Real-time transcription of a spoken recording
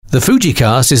The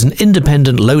Fujicast is an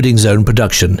independent loading zone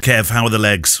production. Kev, how are the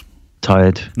legs?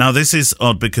 Tired. Now, this is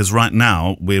odd because right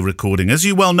now we're recording, as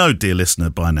you well know, dear listener,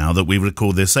 by now, that we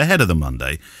record this ahead of the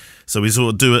Monday. So we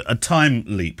sort of do a time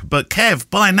leap. But Kev,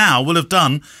 by now, will have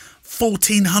done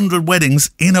 1,400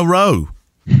 weddings in a row.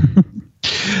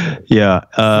 Yeah.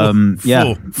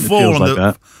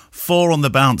 Four on the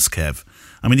bounce, Kev.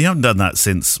 I mean, you haven't done that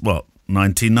since, what,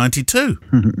 1992?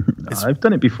 I've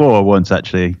done it before once,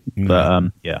 actually. But,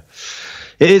 yeah.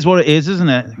 It is what it is, isn't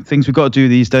it? Things we've got to do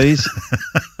these days.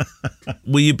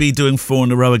 Will you be doing 4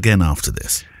 in a row again after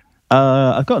this?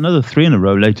 I've got another 3 in a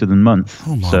row later than month.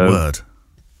 Oh, my word.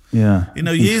 Yeah. You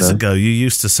know, years ago, you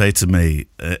used to say to me,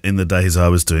 in the days I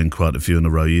was doing quite a few in a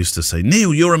row, you used to say,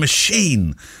 Neil, you're a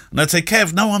machine. And I'd say,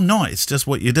 Kev, no, I'm not. It's just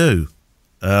what you do.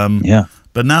 Yeah.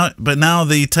 But now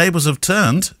the tables have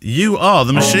turned. You are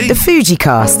the machine. The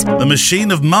Fujicast. The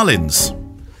machine of Mullins.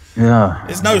 Yeah.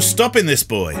 There's no stopping this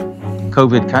boy.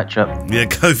 COVID catch-up. Yeah,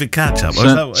 COVID catch-up.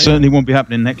 Certainly won't be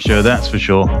happening next year, that's for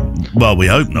sure. Well, we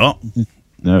hope not.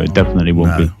 No, it definitely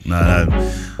won't be. No.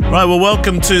 Right, well,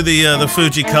 welcome to the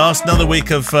Fujicast. Another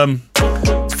week of fun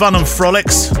and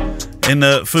frolics in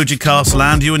Fujicast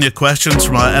land. You and your questions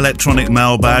from our electronic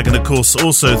mailbag, and of course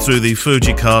also through the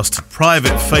Fujicast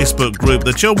private Facebook group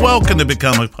that you're welcome to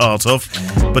become a part of.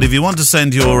 But if you want to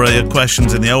send your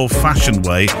questions in the old-fashioned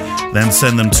way, then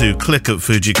send them to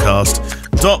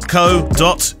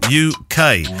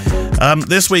click@fujicast.co.uk.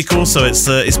 This week also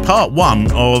it's part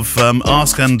 1 of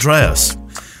Ask Andreas.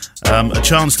 A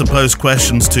chance to pose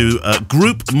questions to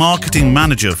Group Marketing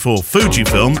Manager for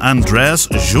Fujifilm, Andreas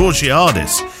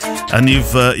Georgiadis. And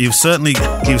you've certainly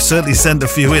sent a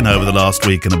few in over the last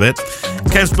week and a bit.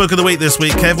 Kev's book of the week this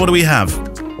week. Kev, what do we have?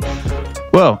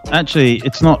 Well, actually,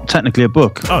 it's not technically a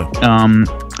book. Oh.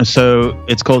 So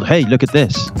it's called Hey, Look at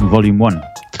This, Volume 1,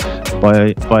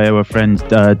 by our friend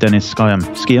Dennis Skyum.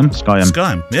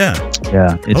 Skyum, yeah.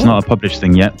 Yeah, it's not a published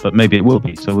thing yet, but maybe it will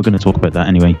be. So we're going to talk about that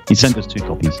anyway. He sent us 2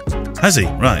 copies. Has he?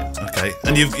 Right. Okay.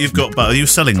 And you've got. Are you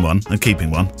selling one and keeping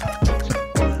one?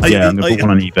 I'm going to put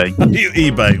one on eBay. You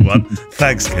eBay one.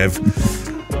 Thanks, Kev.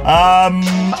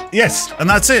 Yes, and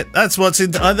that's it. That's what's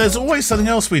in. There's always something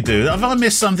else we do. Have I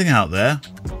missed something out there?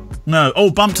 No. Oh,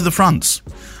 bump to the fronts.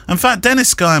 In fact,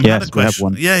 Dennis Skyum had a question.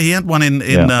 One. Yeah, he had one in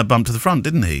Bump to the Front,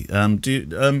 didn't he? And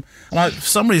for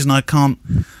some reason I can't.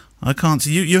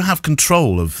 You have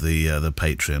control of the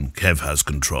Patreon. Kev has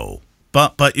control,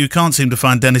 but you can't seem to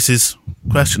find Dennis's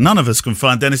question. None of us can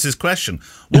find Dennis's question.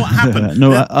 What happened?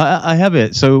 No, I have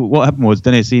it. So what happened was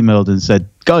Dennis emailed and said,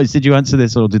 "Guys, did you answer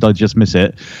this or did I just miss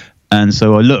it?" And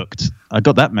so I looked. I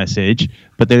got that message,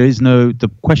 but there is the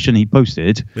question he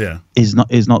posted is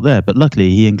not there. But luckily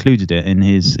he included it in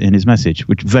his message,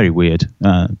 which is very weird.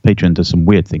 Patreon does some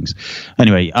weird things.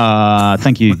 Anyway,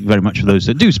 thank you very much for those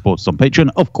that do support us on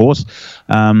Patreon, of course.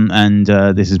 And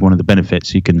this is one of the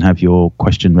benefits. You can have your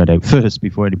question read out first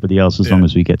before anybody else, as long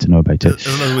as we get to know about it. As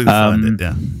long as we find it,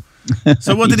 yeah.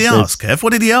 So what did he ask, Kev?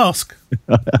 What did he ask?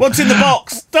 What's in the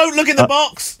box? Don't look in the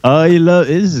box.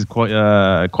 This is quite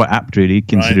apt, really,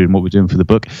 considering what we're doing for the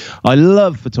book. I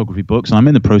love photography books, and I'm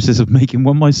in the process of making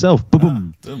one myself.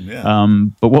 Boom.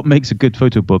 But what makes a good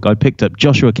photo book? I picked up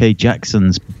Joshua K.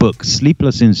 Jackson's book,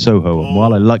 Sleepless in Soho, and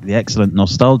while I like the excellent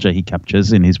nostalgia he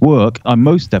captures in his work, I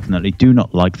most definitely do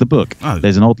not like the book.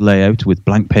 There's an odd layout with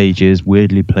blank pages,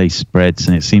 weirdly placed spreads,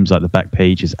 and it seems like the back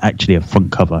page is actually a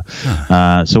front cover.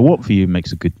 So what for you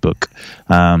makes a good book?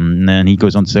 And then he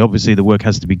goes on to say, obviously the work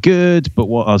has to be good, but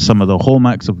what are some of the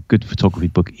hallmarks of a good photography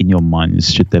book in your mind?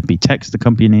 Should there be text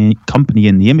accompanying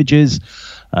the images,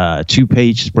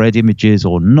 2-page spread images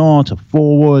or not, a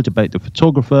foreword about the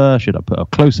photographer? Should I put a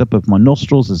close-up of my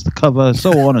nostrils as the cover?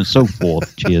 So on and so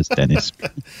forth. Cheers, Dennis.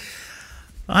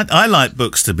 I like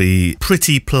books to be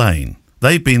pretty plain.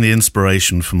 They've been the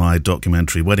inspiration for my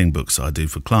documentary wedding books I do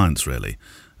for clients, really,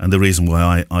 and the reason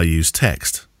why I use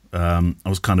text. I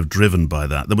was kind of driven by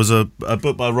that. There was a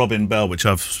book by Robin Bell, which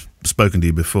I've spoken to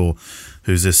you before,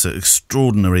 who's this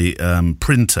extraordinary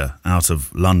printer out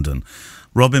of London.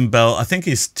 Robin Bell, I think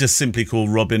he's just simply called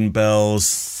Robin Bell's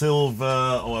Silver,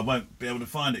 I won't be able to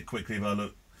find it quickly if I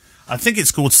look. I think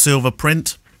it's called Silver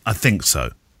Print. I think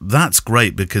so. That's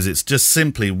great because it's just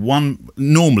simply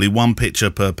normally one picture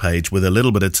per page with a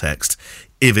little bit of text,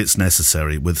 if it's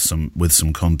necessary, with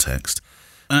some context.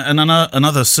 And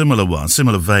another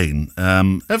similar vein.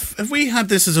 Have we had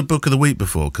this as a book of the week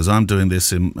before? Because I'm doing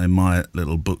this in my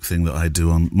little book thing that I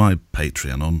do on my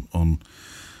Patreon on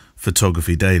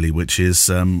Photography Daily, which is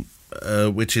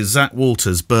Zach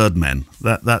Walters' Birdmen.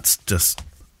 That's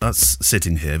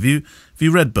sitting here. Have you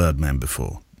read Birdmen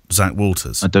before? Zach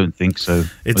Walters? I don't think so.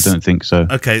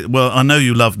 Okay, well, I know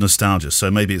you love nostalgia, so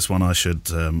maybe it's one I should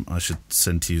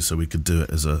send to you so we could do it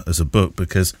as a book,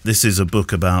 because this is a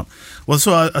book about, well,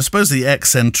 so I suppose the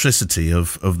eccentricity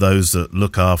of those that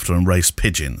look after and race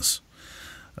pigeons.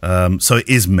 So it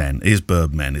is men, it is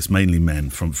bird men, it's mainly men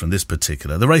from this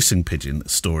particular, the racing pigeon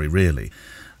story, really.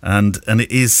 And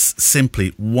it is simply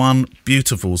one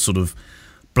beautiful sort of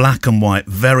black and white,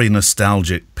 very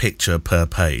nostalgic picture per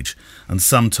page, and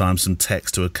sometimes some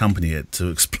text to accompany it to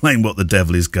explain what the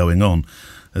devil is going on,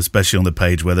 especially on the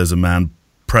page where there's a man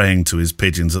praying to his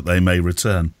pigeons that they may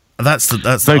return. That's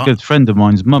very good friend of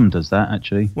mine's mum does that,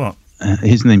 actually. What?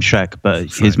 His name's Shrek, but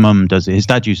Shrek. His mum does it. His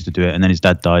dad used to do it, and then his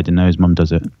dad died, and now his mum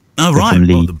does it. Oh, right.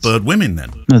 Well, the bird women,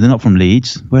 then. No, they're not from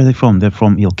Leeds. Where are they from? They're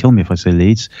from, he'll kill me if I say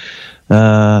Leeds,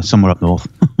 somewhere up north.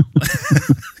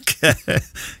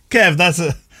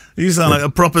 Kev, you sound like a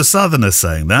proper southerner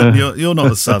saying that. You're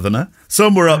not a southerner.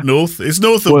 Somewhere up north. It's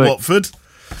north of Watford.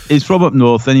 He's from up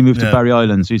north, then he moved to Barry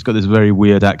Island, so he's got this very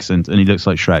weird accent, and he looks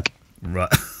like Shrek. Right.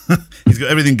 He's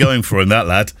got everything going for him, that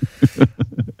lad.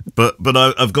 But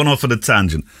I've gone off on a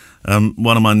tangent.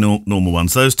 One of my normal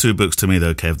ones. Those two books, to me,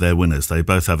 though, Kev, they're winners. They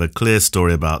both have a clear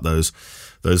story about those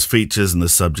features and the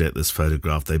subject that's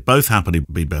photographed. They both happen to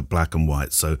be black and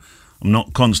white, so I'm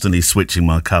not constantly switching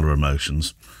my colour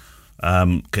emotions.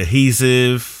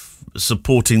 Cohesive,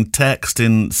 supporting text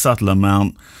in subtle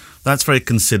amount. That's very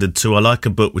considered too. I like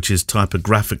a book which is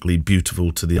typographically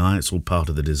beautiful to the eye. It's all part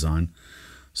of the design.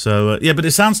 So, but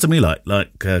it sounds to me like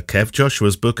Kev,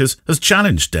 Joshua's book has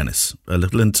challenged Dennis a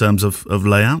little in terms of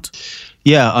layout.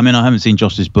 Yeah, I mean, I haven't seen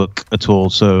Josh's book at all,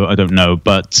 so I don't know.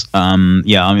 But I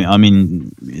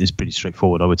mean, it's pretty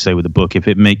straightforward, I would say, with the book. If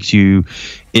it makes you,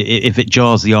 if it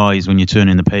jars the eyes when you're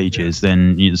turning the pages,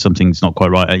 then something's not quite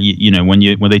right.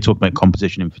 When they talk about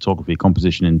composition in photography,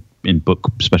 composition in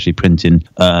book, especially printing,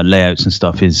 layouts and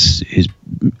stuff is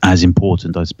as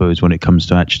important, I suppose, when it comes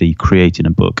to actually creating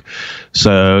a book.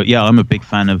 So yeah, I'm a big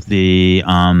fan of the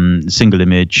single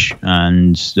image,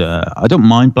 and I don't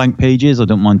mind blank pages. I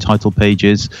don't mind title pages.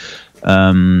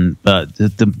 But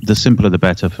the simpler the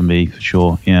better for me, for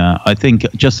sure. Yeah, I think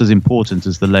just as important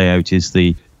as the layout is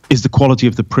the quality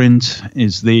of the print,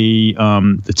 is the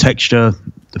texture,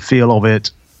 the feel of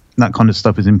it. That kind of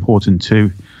stuff is important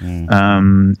too.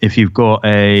 If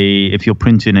you're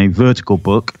printing a vertical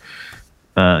book,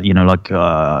 like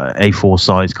A4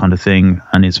 size kind of thing,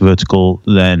 and it's vertical,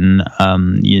 then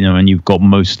and you've got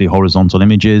mostly horizontal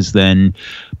images, then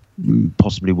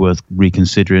possibly worth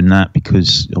reconsidering that,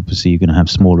 because obviously you're going to have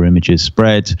smaller images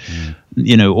spread.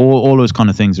 All those kind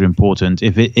of things are important.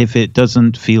 If it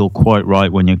doesn't feel quite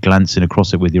right when you're glancing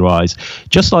across it with your eyes,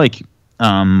 just like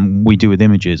we do with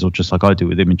images, or just like I do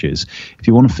with images, if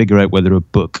you want to figure out whether a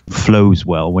book flows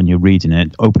well when you're reading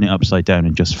it, open it upside down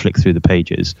and just flick through the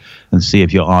pages and see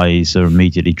if your eyes are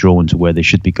immediately drawn to where they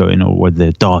should be going, or whether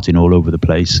they're darting all over the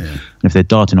place. And if they're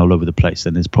darting all over the place,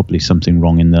 then there's probably something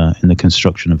wrong in the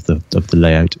construction of the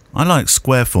layout. I like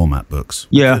square format books.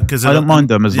 Yeah, because I don't mind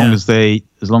them as long as they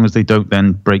don't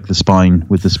then break the spine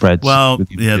with the spreads. Well,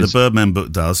 the Birdman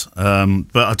book does.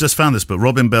 But I just found this book,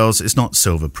 Robin Bell's. It's not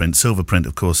Silver Print. Silver Print,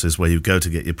 of course, is where you go to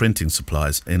get your printing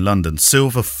supplies in London.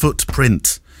 Silver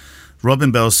Footprint.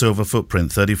 Robin Bell's Silver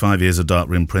Footprint, 35 Years of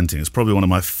Darkroom Printing. It's probably one of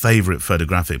my favourite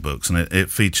photographic books, and it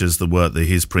features the work that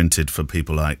he's printed for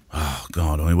people like,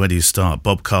 where do you start?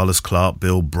 Bob Carlos Clark,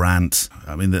 Bill Brandt.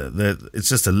 I mean,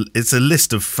 it's a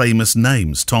list of famous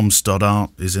names. Tom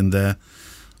Stoddart is in there.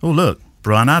 Oh, look.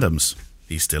 Brian Adams,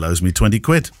 he still owes me 20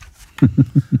 quid.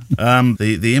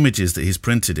 The images that he's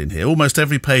printed in here, almost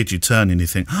every page you turn and you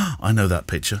think, I know that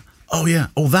picture. Oh yeah,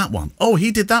 that one. Oh, he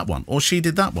did that one, or she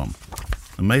did that one.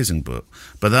 Amazing book.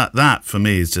 But that for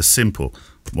me is just simple.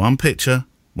 One picture,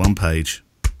 one page,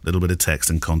 little bit of text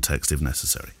and context if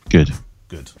necessary. Good.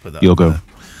 Put that You'll go.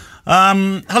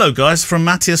 Hello guys, from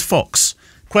Matthias Fox.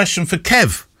 Question for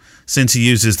Kev. Since he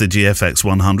uses the GFX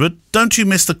 100, don't you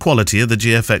miss the quality of the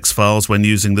GFX files when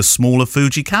using the smaller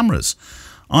Fuji cameras?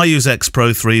 I use X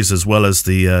Pro 3s as well as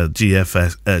the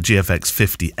GFX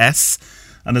 50S,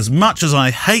 and as much as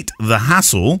I hate the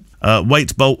hassle,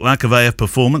 weight, bulk, lack of AF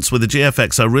performance, with the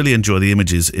GFX I really enjoy the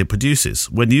images it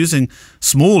produces. When using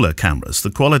smaller cameras,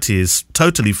 the quality is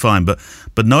totally fine, but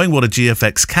knowing what a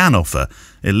GFX can offer,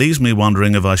 it leaves me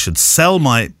wondering if I should sell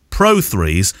my Pro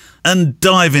 3s and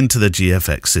dive into the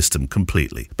GFX system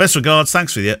completely. Best regards,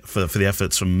 thanks for the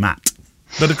efforts from Matt.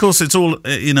 But of course, it's all,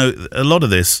 a lot of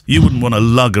this, you wouldn't want to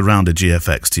lug around a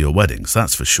GFX to your weddings,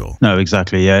 that's for sure. No,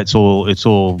 exactly. Yeah, it's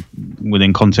all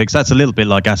within context. That's a little bit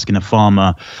like asking a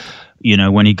farmer,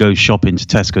 when he goes shopping to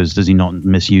Tesco's, does he not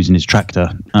miss using his tractor?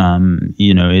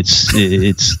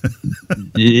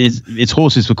 It's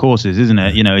horses for courses, isn't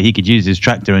it? He could use his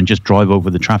tractor and just drive over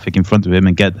the traffic in front of him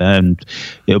and get there, and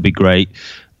it'll be great.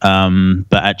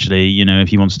 But actually, if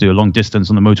he wants to do a long distance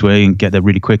on the motorway and get there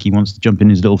really quick, he wants to jump in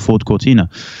his little Ford Cortina.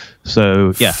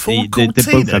 So yeah, they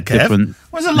both have different.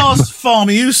 When's the last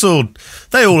farmer you saw?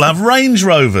 They all have Range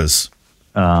Rovers.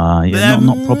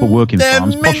 Not proper working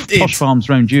farms. Posh farms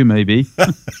round you, maybe.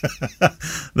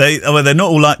 They're not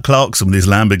all like Clarkson with his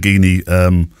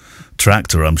Lamborghini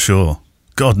tractor, I'm sure.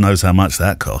 God knows how much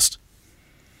that cost.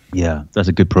 Yeah, that's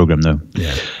a good program, though.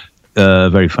 Yeah.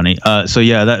 Very funny. So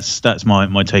yeah, that's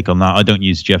my take on that. I don't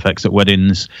use GFX at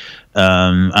weddings,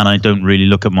 and I don't really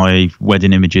look at my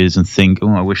wedding images and think,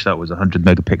 oh, I wish that was a 100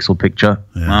 megapixel picture.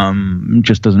 Yeah. It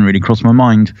just doesn't really cross my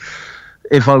mind.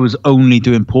 If I was only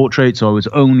doing portraits or I was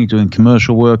only doing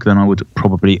commercial work, then I would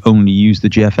probably only use the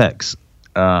GFX.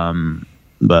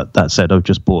 But that said, I've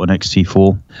just bought an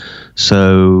XT4,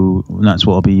 so that's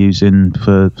what I'll be using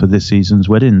for this season's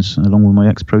weddings, along with my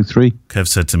X Pro 3. Kev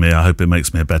said to me, I hope it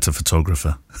makes me a better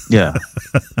photographer. Yeah.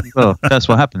 Well, that's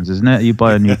what happens, isn't it? You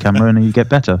buy a new camera and you get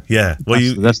better. Yeah. Well,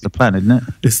 that's the plan, isn't it?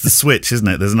 It's the switch, isn't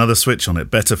it? There's another switch on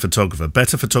it. Better photographer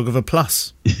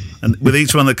plus. And with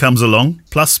each one that comes along,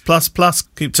 plus.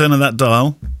 Keep turning that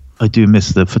dial. I do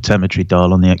miss the photometry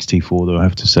dial on the XT4, though, I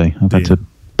have to say. I've had to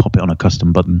pop it on a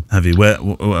custom button. Have you?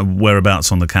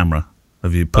 Whereabouts on the camera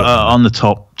have you put on the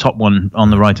top one on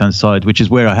the right hand side, which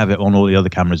is where I have it on all the other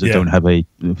cameras that don't have a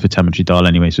photometry dial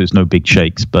anyway, so it's no big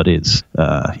shakes, but it's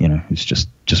it's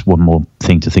just one more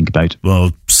thing to think about.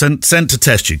 Well, sent to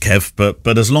test you, Kev,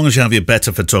 but as long as you have your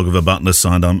better photographer button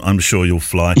assigned, I'm sure you'll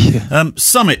fly. Yeah.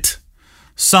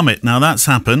 Summit. Now that's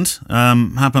happened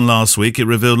last week. It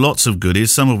revealed lots of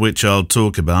goodies, some of which I'll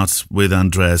talk about with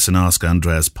Andreas and Ask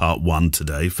Andreas Part 1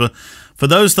 today. For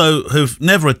those, though, who've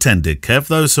never attended, Kev,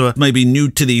 those who are maybe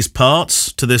new to these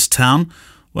parts, to this town,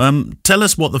 tell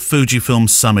us what the Fujifilm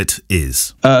Summit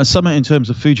is. A summit in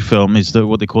terms of Fujifilm is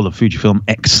what they call the Fujifilm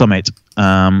X Summit.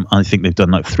 I think they've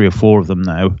done like 3 or 4 of them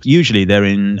now. Usually they're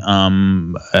in,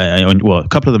 a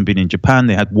couple of them been in Japan.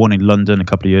 They had one in London a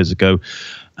couple of years ago.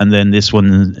 And then this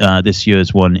this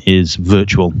year's one is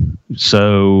virtual.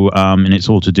 So, and it's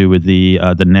all to do with the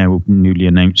now newly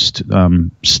announced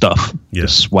stuff, the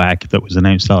swag that was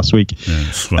announced last week.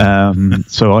 Yeah,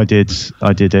 so I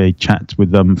did a chat with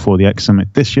them for the X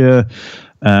Summit this year.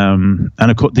 And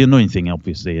of course, the annoying thing,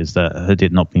 obviously, is that had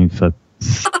it not been for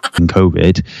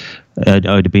COVID, I'd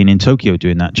have been in Tokyo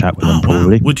doing that chat with them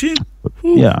probably. Wow. Would you?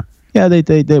 Ooh. Yeah.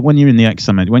 They when you're in the X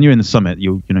Summit, when you're in the summit,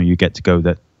 you get to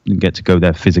go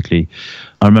there physically.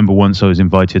 I remember once I was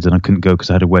invited and I couldn't go because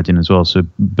I had a wedding as well. So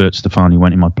Bert Stefani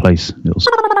went in my place.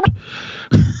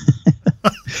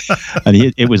 And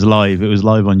it was live. It was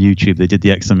live on YouTube. They did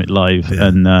the X Summit live,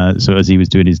 and so as he was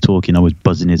doing his talking, I was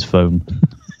buzzing his phone,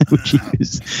 which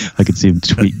I could see him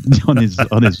tweet on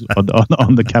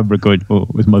the camera, going, "Oh,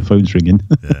 with my phone's ringing."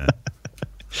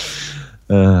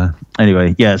 Yeah.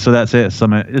 Anyway, so that's it.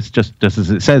 Summit. It's just as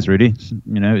it says, really.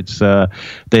 It's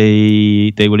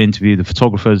they will interview the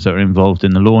photographers that are involved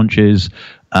in the launches.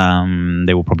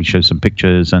 They will probably show some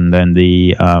pictures, and then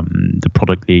the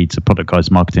product leads, the product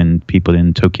guys, marketing people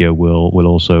in Tokyo will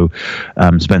also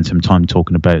spend some time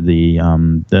talking about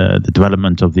the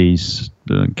development of these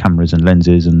cameras and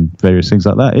lenses and various things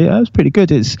like that. It's pretty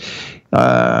good. It's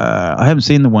I haven't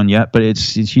seen the one yet, but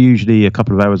it's usually a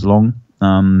couple of hours long.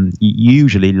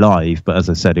 Usually live, but as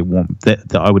I said, it won't.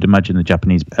 I would imagine the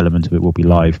Japanese element of it will be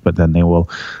live, but then they'll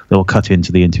cut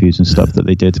into the interviews and stuff that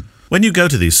they did. When you go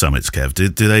to these summits, Kev,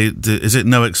 is it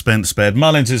no expense spared?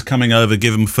 Mullins is coming over,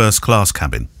 give them first class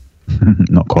cabin.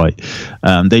 Not quite.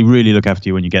 They really look after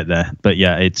you when you get there. But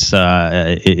yeah, it's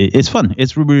fun.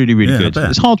 It's really, really good.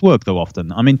 It's hard work though.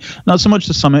 Often, I mean, not so much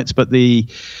the summits, but the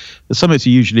summits are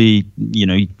usually,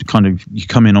 you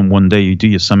come in on one day, you do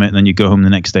your summit, and then you go home the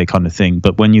next day, kind of thing.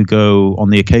 But when you go on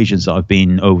the occasions that I've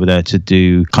been over there to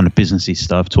do kind of businessy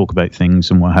stuff, talk about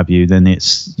things and what have you, then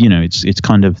it's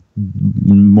kind of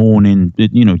morning,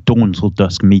 dawn till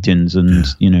dusk meetings and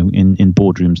in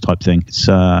boardrooms type thing. It's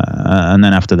and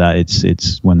then after that,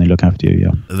 it's when they look after you.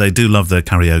 Yeah, they do love their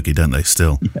karaoke, don't they?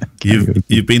 Still,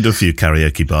 you've been to a few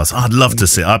karaoke bars. I'd love to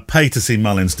see. I'd pay to see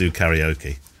Mullins do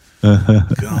karaoke.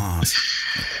 God.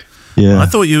 Yeah. I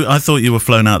thought you were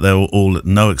flown out there all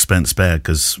no expense spared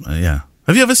because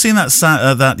Have you ever seen that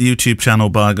that YouTube channel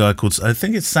by a guy called, I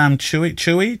think it's Sam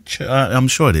Chewy? I'm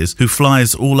sure it is, who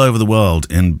flies all over the world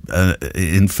in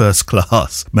first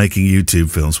class making YouTube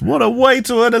films. What a way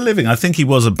to earn a living. I think he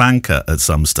was a banker at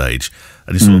some stage,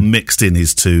 and he sort of mixed in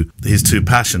his two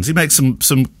passions. He makes some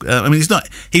I mean,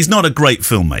 he's not a great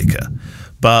filmmaker,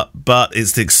 but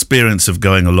it's the experience of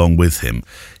going along with him.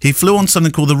 He flew on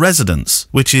something called the Residence,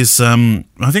 which is I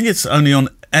think it's only on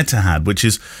Etihad, which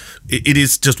is it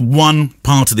is just one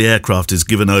part of the aircraft is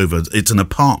given over. It's an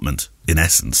apartment in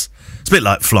essence. It's a bit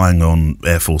like flying on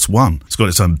Air Force One. It's got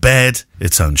its own bed,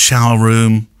 its own shower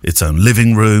room, its own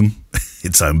living room,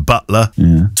 its own butler.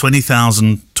 Yeah.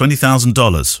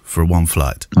 $20,000 for one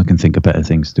flight. I can think of better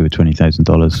things to do with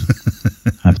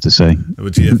 $20,000. I have to say. A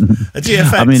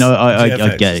GFX. I mean,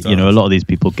 I get it. You know, a lot of these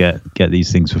people get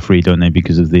these things for free, don't they?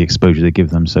 Because of the exposure they give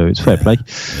them. So it's fair play.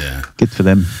 Yeah. Good for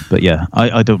them. But yeah,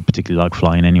 I don't particularly like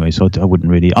flying anyway, so I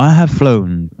wouldn't really. I have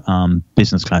flown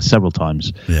business class several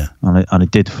times. Yeah. And I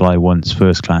did fly once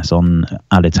first class on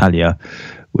Alitalia,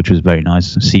 which was very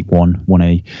nice. Seat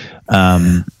 1A.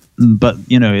 But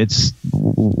you know, it's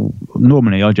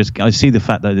normally I see the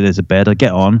fact that there's a bed. I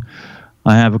get on,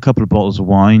 I have a couple of bottles of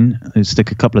wine, I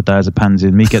stick a couple of diazepams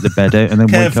in me, get the bed out, and then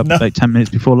wake up about 10 minutes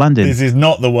before landing. This is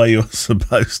not the way you're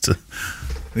supposed to.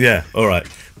 Yeah, all right.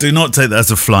 Do not take that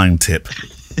as a flying tip.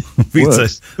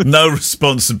 No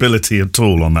responsibility at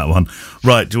all on that one.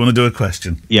 Right, do you want to do a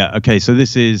question? Yeah, okay, so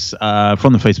this is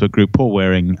from the Facebook group, Paul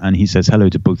Waring, and he says, hello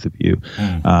to both of you.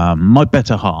 My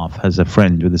better half has a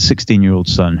friend with a 16-year-old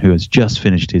son who has just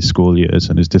finished his school years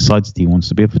and has decided he wants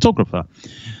to be a photographer.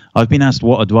 I've been asked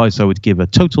what advice I would give a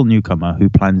total newcomer who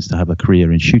plans to have a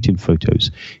career in shooting photos.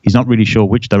 He's not really sure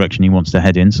which direction he wants to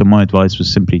head in, so my advice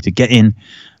was simply to get in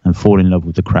and fall in love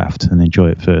with the craft and enjoy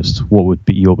it first. What would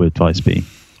your advice be?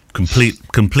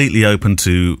 Completely open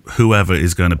to whoever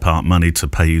is going to part money to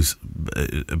pay you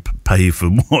for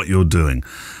what you're doing,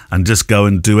 and just go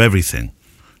and do everything.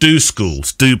 Do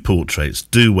schools, do portraits,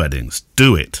 do weddings,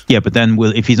 do it. Yeah, but then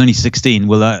if he's only 16,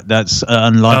 that's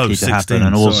unlikely to happen,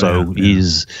 and also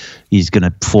he's going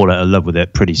to fall out of love with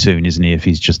it pretty soon, isn't he? If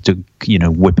he's just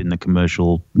whipping the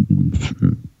commercial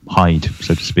hide,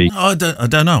 so to speak. I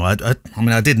don't know. I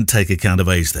mean, I didn't take account of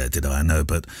age there, did I? No,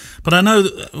 but I know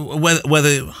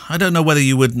whether I don't know whether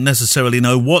you would necessarily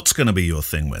know what's going to be your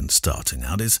thing when starting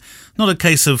out. It's not a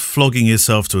case of flogging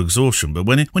yourself to exhaustion, but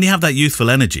when you have that youthful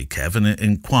energy, Kev, and an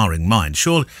inquiring mind,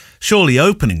 surely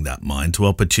opening that mind to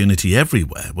opportunity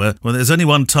everywhere. Where there's only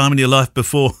one time in your life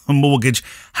before a mortgage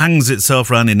hangs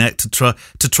itself around your neck to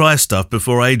try stuff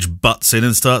before age butts in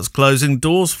and starts closing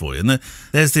doors for you. And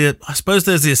there's the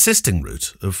assisting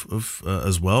route of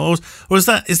as well, or is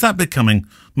that becoming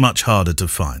much harder to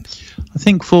find? I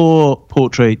think for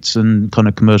portraits and kind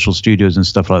of commercial studios and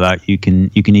stuff like that, you can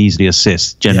easily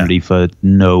assist generally for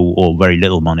no or very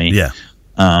little money. Yeah.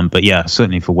 But yeah,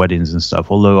 certainly for weddings and stuff.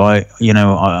 Although I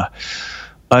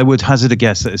would hazard a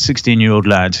guess that a 16-year-old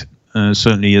lad,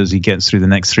 certainly as he gets through the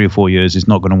next 3 or 4 years, is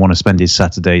not going to want to spend his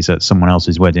Saturdays at someone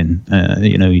else's wedding.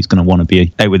 He's going to want to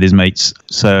be out with his mates.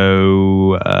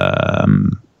 So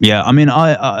yeah, I mean,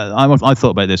 I thought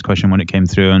about this question when it came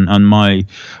through, and my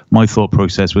thought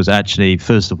process was actually,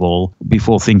 first of all,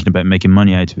 before thinking about making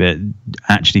money out of it,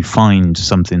 actually find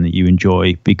something that you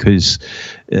enjoy, because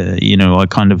I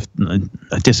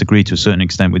disagree to a certain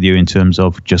extent with you in terms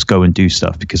of just go and do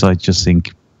stuff, because I just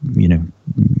think,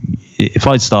 if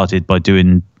I'd started by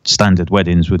doing standard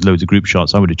weddings with loads of group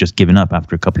shots, I would have just given up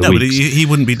after a couple of weeks. But he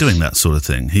wouldn't be doing that sort of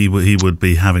thing. He would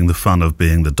be having the fun of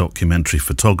being the documentary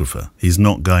photographer. He's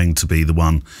not going to be the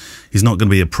one. He's not going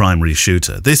to be a primary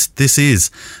shooter. This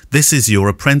is your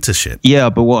apprenticeship.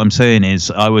 Yeah, but what I'm saying is,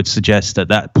 I would suggest at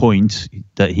that point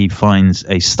that he finds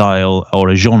a style or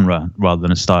a genre rather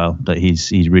than a style that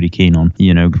he's really keen on.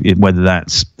 Whether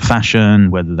that's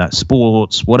fashion, whether that's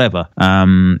sports, whatever.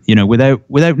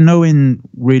 Without knowing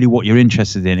really what you're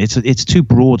interested in, it's too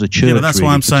broad a church. Yeah, but that's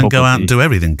why I'm saying go out and do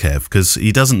everything, Kev, because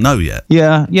he doesn't know yet.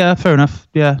 Yeah, fair enough.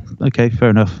 Yeah, okay, fair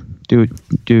enough. Do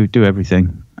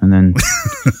everything. And then,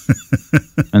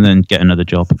 and then get another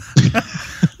job.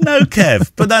 No,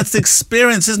 Kev, but that's the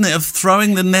experience, isn't it, of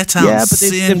throwing the net out? Yeah, but it's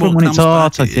different when it's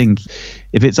art. I think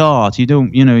if it's art, you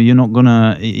don't, you're not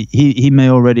gonna. He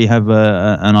may already have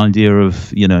an idea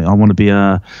of, I want to be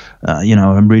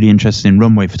I'm really interested in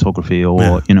runway photography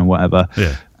or whatever.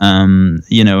 Yeah.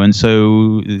 And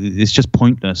so it's just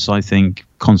pointless, I think,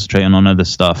 concentrating on other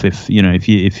stuff. If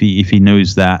he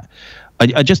knows that,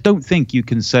 I just don't think you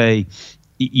can say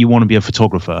you want to be a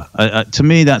photographer. To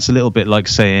me, that's a little bit like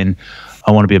saying,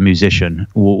 I want to be a musician,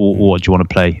 or what do you want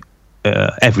to play?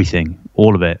 Everything,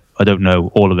 all of it. I don't know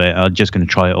all of it. I'm just going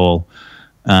to try it all.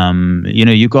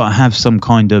 You've got to have some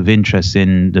kind of interest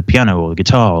in the piano or the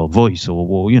guitar or voice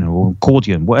or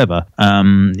accordion, whatever.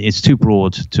 It's too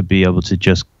broad to be able to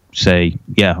just say,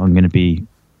 yeah, I'm going to be.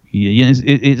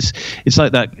 It's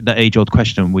like that age-old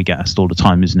question we get asked all the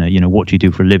time, isn't it? What do you do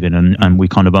for a living? And we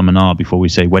kind of and ah before we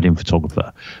say wedding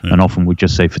photographer, and often we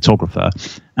just say photographer.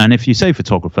 And if you say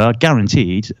photographer,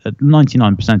 guaranteed,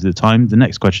 99% of the time, the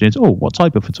next question is, oh, what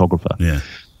type of photographer? Yeah.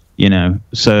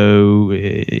 So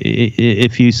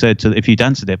if you'd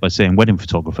answered it by saying wedding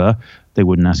photographer, they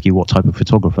wouldn't ask you what type of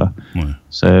photographer. Yeah.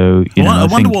 So I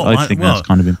think that's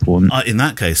kind of important. In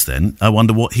that case, then I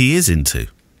wonder what he is into.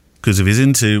 Because if he's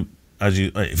into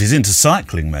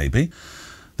cycling, maybe,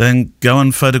 then go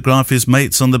and photograph his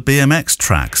mates on the BMX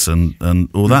tracks and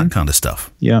all that kind of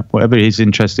stuff. Yeah, whatever he's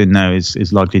interested in now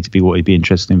is likely to be what he'd be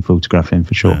interested in photographing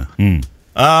for sure. Yeah.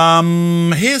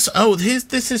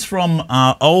 This is from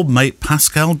our old mate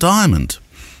Pascal Diamond.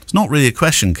 It's not really a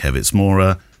question, Kev. It's more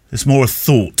a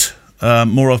thought.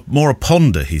 More a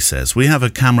ponder, he says. We have a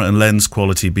camera and lens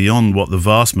quality beyond what the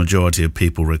vast majority of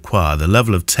people require. The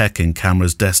level of tech in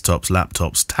cameras, desktops,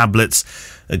 laptops, tablets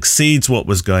exceeds what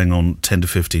was going on 10 to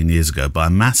 15 years ago by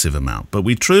a massive amount. But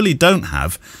we truly don't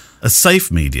have a safe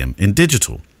medium in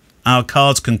digital. Our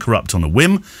cards can corrupt on a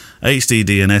whim.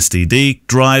 HDD and SDD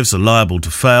drives are liable to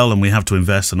fail, and we have to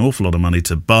invest an awful lot of money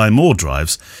to buy more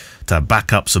drives to have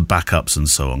backups of backups and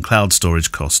so on. Cloud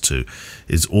storage cost too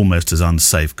is almost as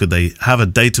unsafe. Could they have a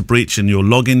data breach in your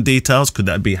login details? Could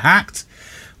that be hacked?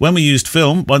 When we used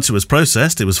film, once it was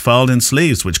processed, it was filed in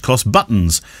sleeves, which cost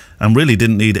buttons and really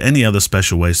didn't need any other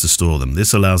special ways to store them.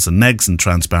 This allows the negs and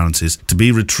transparencies to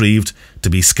be retrieved, to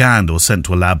be scanned or sent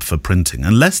to a lab for printing,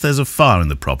 unless there's a fire in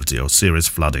the property or serious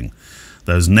flooding.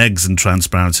 Those negs and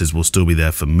transparencies will still be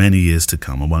there for many years to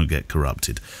come and won't get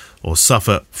corrupted or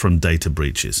suffer from data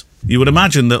breaches. You would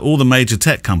imagine that all the major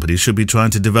tech companies should be trying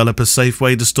to develop a safe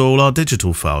way to store all our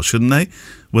digital files, shouldn't they?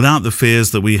 Without the fears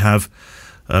that we have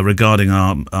regarding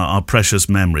our precious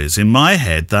memories. In my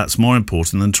head, that's more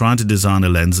important than trying to design a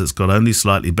lens that's got only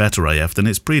slightly better AF than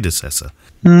its predecessor.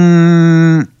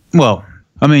 Well,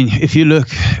 I mean, if you look,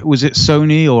 was it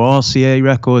Sony or RCA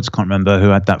Records? Can't remember who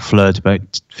had that flirt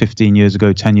about 15 years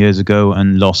ago, 10 years ago,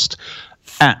 and lost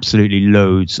absolutely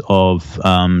loads of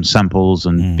samples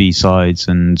and B-sides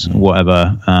and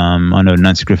whatever. I know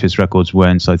Nancy Griffiths Records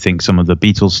went. I think some of the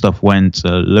Beatles stuff went.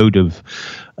 A load of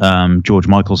George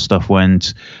Michael stuff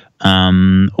went.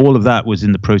 All of that was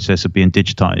in the process of being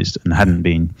digitized and hadn't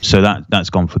been. So that's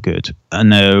gone for good. I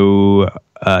know.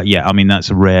 I mean, that's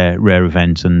a rare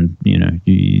event, and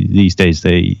these days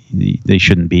they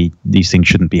shouldn't be. These things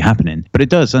shouldn't be happening, but it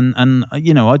does, and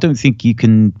I don't think you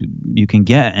can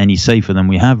get any safer than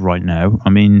we have right now.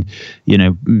 I mean,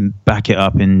 back it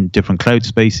up in different cloud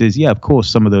spaces. Yeah, of course,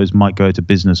 some of those might go out of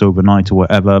business overnight or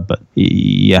whatever, but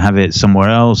you have it somewhere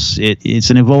else. It's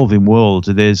an evolving world.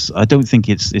 I don't think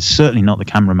it's certainly not the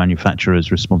camera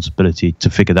manufacturer's responsibility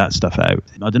to figure that stuff out.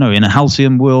 I don't know. In a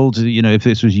halcyon world, if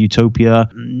this was utopia.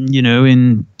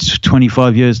 In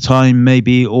 25 years' time,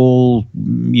 maybe all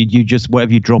you just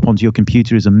whatever you drop onto your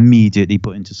computer is immediately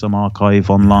put into some archive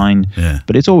online. Yeah.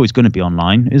 But it's always going to be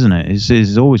online, isn't it?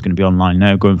 It's always going to be online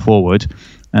now going forward.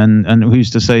 And who's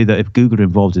to say that if Google are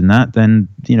involved in that, then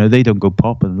they don't go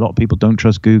pop, and a lot of people don't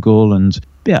trust Google. And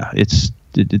yeah,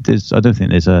 I don't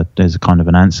think there's a kind of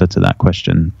an answer to that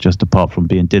question, just apart from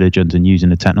being diligent and using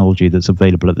the technology that's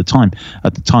available at the time.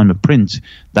 At the time of print,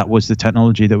 that was the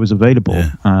technology that was available.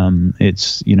 Yeah.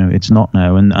 It's not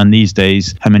now. And these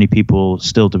days, how many people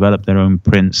still develop their own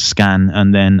prints, scan,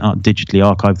 and then digitally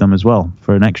archive them as well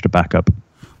for an extra backup?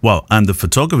 Well, and the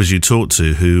photographers you talk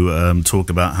to who talk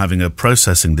about having a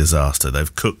processing disaster,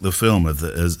 they've cooked the film as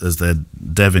they're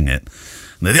deving it.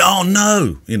 And they think, oh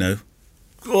no,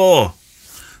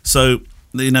 So,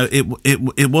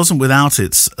 it wasn't without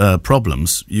its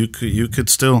problems. You could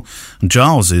still.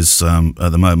 Giles is at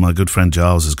the moment. My good friend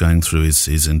Giles is going through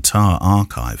his entire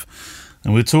archive,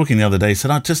 and we were talking the other day. He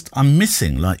said, I'm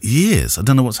missing like years. I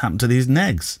don't know what's happened to these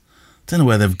negs. I don't know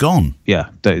where they've gone. Yeah,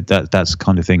 that's the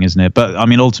kind of thing, isn't it? But I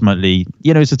mean, ultimately,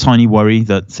 it's a tiny worry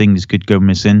that things could go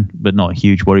missing, but not a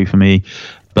huge worry for me.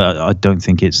 But I don't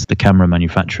think it's the camera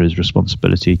manufacturer's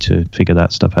responsibility to figure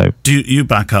that stuff out. Do you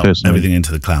back up everything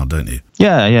into the cloud, don't you?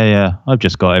 Yeah. I've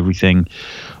just got everything.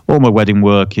 All my wedding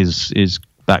work is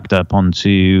backed up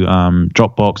onto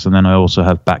Dropbox, and then I also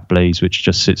have Backblaze, which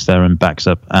just sits there and backs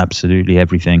up absolutely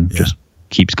everything. Yeah. Just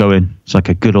keeps going. It's like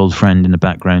a good old friend in the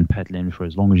background peddling for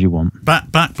as long as you want.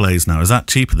 Backblaze now, is that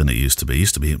cheaper than it used to be? It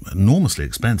used to be enormously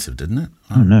expensive, didn't it?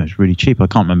 Oh no, it's really cheap. I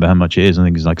can't remember how much it is. I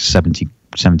think it's like 70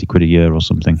 quid a year or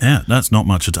something. Yeah, that's not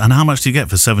much. And how much do you get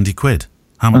for 70 quid?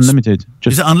 How much? Unlimited.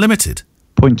 Is it unlimited?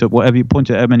 Point at whatever you point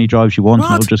at, how many drives you want,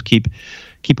 and it'll just keep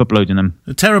uploading them.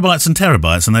 Terabytes and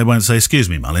terabytes, and they won't say, "Excuse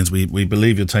me, Mullins, we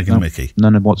believe you're taking a mickey."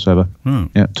 None whatsoever.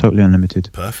 Yeah, totally unlimited.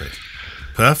 Perfect.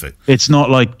 It's not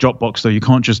like Dropbox though. You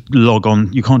can't just log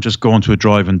on. You can't just go onto a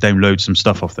drive and download some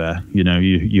stuff off there.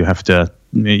 You have to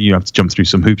jump through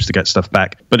some hoops to get stuff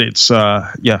back. But it's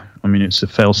it's a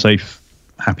fail-safe,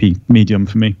 happy medium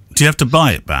for me. Do you have to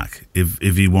buy it back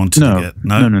if you wanted to get?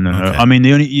 No. Okay. I mean,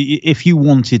 if you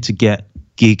wanted to get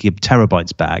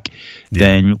terabytes back,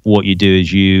 then what you do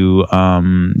is you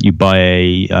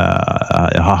buy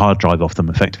a hard drive off them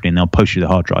effectively, and they'll post you the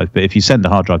hard drive. But if you send the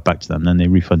hard drive back to them, then they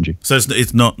refund you. So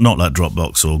it's not like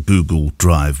Dropbox or Google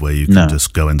Drive where you can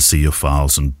just go and see your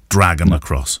files and drag them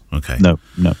across. Okay. No.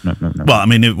 Well, I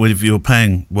mean, if you're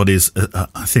paying what is,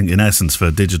 I think in essence for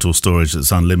digital storage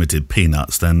that's unlimited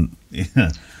peanuts, then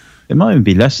it might even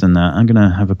be less than that. I'm going to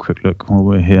have a quick look while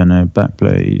we're here now.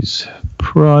 Backblaze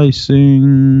pricing.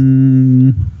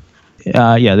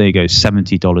 There you go,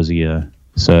 $70 a year.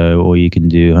 So, or you can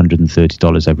do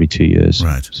 $130 every 2 years.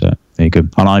 Right. So there you go.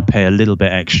 And I pay a little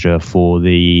bit extra for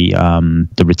the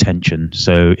retention.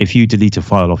 So if you delete a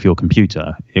file off your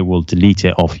computer, it will delete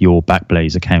it off your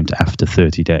Backblaze account after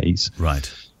 30 days. Right.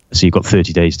 So you've got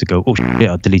 30 days to go, oh shit,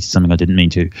 I deleted something I didn't mean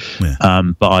to. Yeah.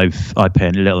 But I pay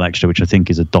a little extra, which I think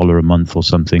is $1 a month or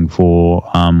something for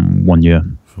 1 year.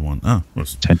 For one. Oh, well,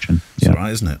 retention. That's all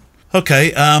right, isn't it?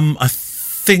 Okay, I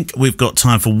think we've got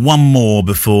time for one more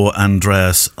before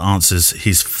Andreas answers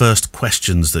his first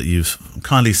questions that you've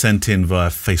kindly sent in via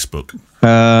Facebook.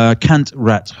 Kant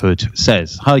Rat Hood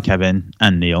says, "Hi Kevin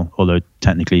and Neil, although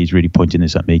technically he's really pointing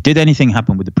this at me. Did anything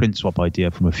happen with the print swap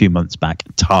idea from a few months back?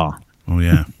 Tar." Oh,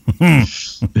 yeah.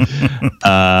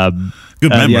 Good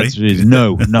memory. The answer is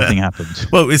no, nothing happened.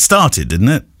 Well, it started, didn't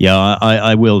it? Yeah,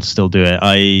 I will still do it.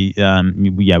 We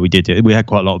did it. We had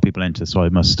quite a lot of people enter, so I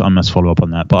must follow up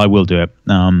on that. But I will do it.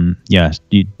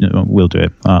 We'll do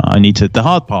it. I need to. The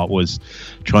hard part was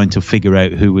trying to figure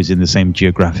out who was in the same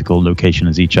geographical location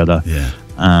as each other. Yeah.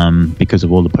 Because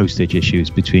of all the postage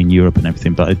issues between Europe and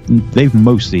everything, but they've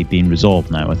mostly been resolved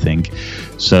now, I think.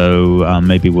 So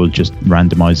maybe we'll just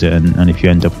randomize it, and if you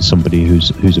end up with somebody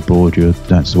who's abroad,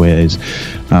 that's the way it is.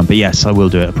 But yes, I will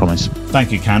do it, I promise.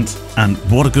 Thank you, Kant, and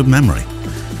what a good memory.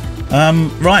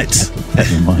 Right.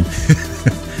 Never mind.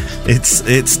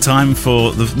 It's time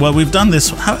for we've done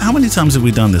this. How many times have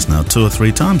we done this now? 2 or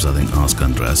 3 times, I think. Ask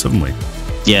Andreas, haven't we?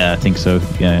 Yeah, I think so.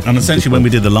 Yeah, and essentially, when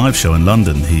we did the live show in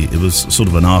London, it was sort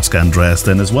of an Ask Andreas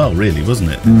then as well, really,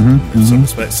 wasn't it? In some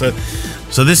respects.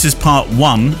 So this is part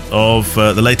 1 of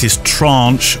the latest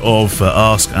tranche of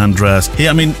Ask Andreas.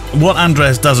 I mean, what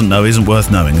Andreas doesn't know isn't worth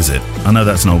knowing, is it? I know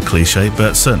that's an old cliche, but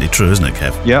it's certainly true, isn't it,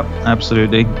 Kev? Yep,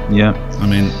 absolutely. Yeah. I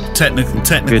mean,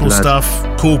 technical stuff,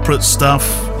 corporate stuff,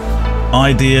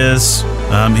 ideas.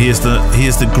 He is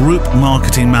the group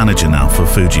marketing manager now for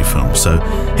Fujifilm. So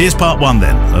here's part 1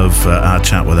 then of our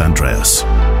chat with Andreas.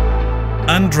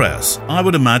 Andreas, I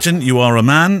would imagine you are a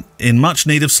man in much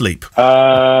need of sleep.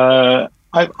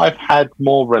 I've had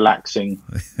more relaxing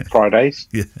Fridays.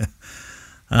 Yeah.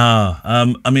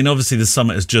 I mean, obviously the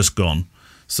summit has just gone.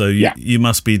 So you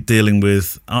must be dealing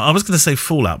with, I was going to say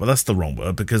fallout, but that's the wrong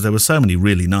word, because there were so many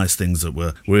really nice things that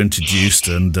were introduced,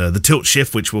 and the tilt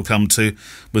shift, which we'll come to,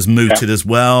 was mooted as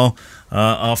well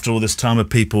after all this time of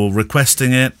people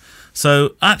requesting it.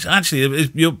 So actually,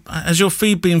 has your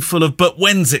feed been full of, but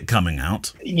when's it coming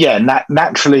out? Yeah,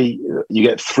 naturally, you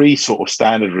get 3 sort of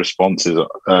standard responses,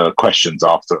 questions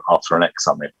after an X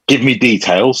Summit. Give me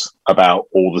details about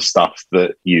all the stuff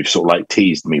that you've sort of like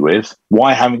teased me with.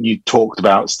 Why haven't you talked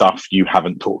about stuff you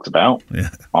haven't talked about? Yeah.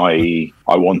 I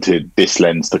wanted this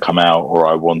lens to come out, or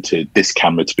I wanted this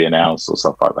camera to be announced, or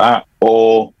stuff like that.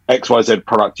 Or XYZ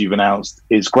product you've announced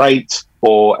is great,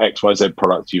 or XYZ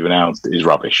product you've announced is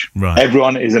rubbish. Right.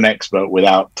 Everyone is an expert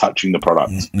without touching the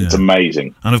product. Yeah. It's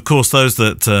amazing. And of course, those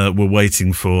that were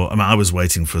waiting for, I was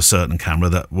waiting for a certain camera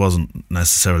that wasn't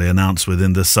necessarily announced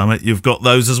within the summit. You've got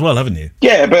those as well, haven't you?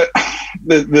 Yeah, but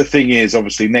the thing is,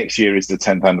 obviously, next year is the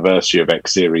 10th anniversary of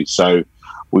X Series, so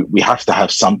we have to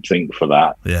have something for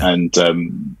that. Yeah. And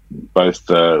both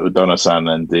Udono-san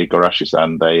and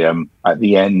Igarashi-san, they at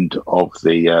the end of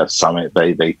the summit,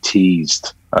 they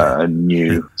teased a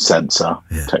new sensor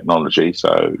technology.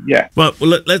 So well,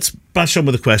 let's bash on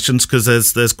with the questions,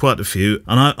 because there's quite a few,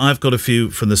 and I've got a few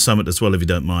from the summit as well, if you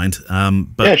don't mind.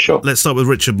 But sure. Let's start with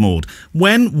Richard Maud.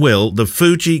 When will the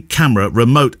Fuji camera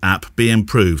remote app be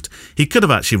improved? He could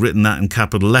have actually written that in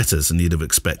capital letters, and you'd have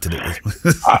expected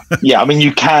it. I mean,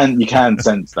 you can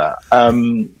sense that.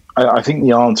 I think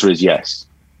the answer is yes.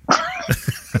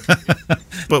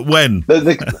 But when?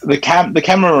 The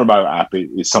camera remote app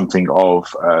is something of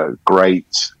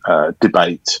great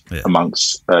debate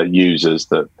amongst users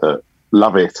that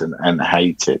love it and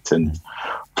hate it. And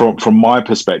from my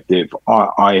perspective,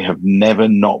 I have never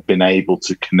not been able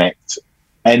to connect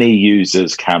any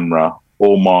user's camera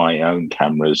or my own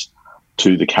cameras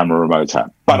to the camera remote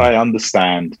app. But I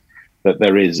understand that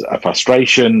there is a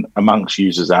frustration amongst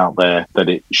users out there that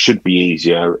it should be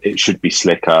easier, it should be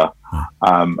slicker,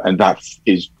 and that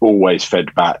is always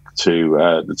fed back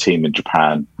to the team in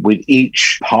Japan. With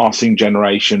each passing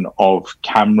generation of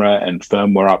camera and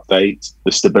firmware updates,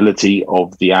 the stability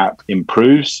of the app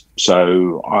improves.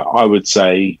 So I would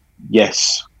say,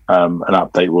 yes, an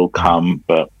update will come,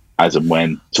 but as and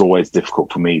when. It's always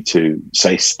difficult for me to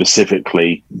say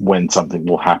specifically when something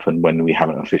will happen when we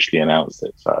haven't officially announced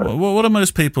it. So, what are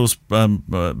most people's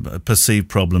perceived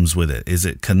problems with it? Is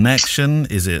it connection?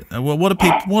 Is it what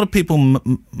do people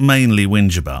mainly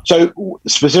whinge about? So,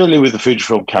 specifically with the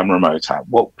Fujifilm camera remote app,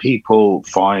 what people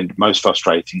find most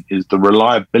frustrating is the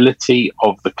reliability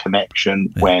of the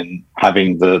connection when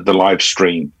having the live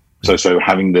stream. So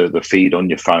having the feed on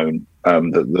your phone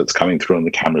that's coming through on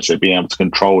the camera, so being able to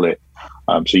control it,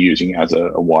 so using it as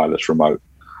a wireless remote.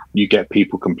 You get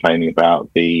people complaining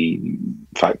about the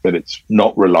fact that it's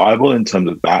not reliable in terms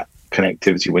of that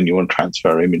connectivity when you want to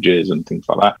transfer images and things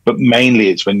like that. But mainly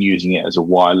it's when using it as a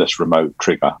wireless remote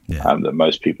trigger that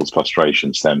most people's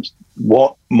frustration stems.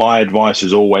 What my advice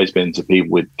has always been to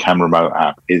people with camera remote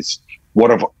app is,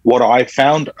 what I've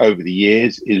found over the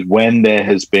years is when there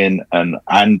has been an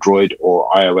Android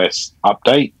or iOS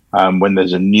update, when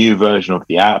there's a new version of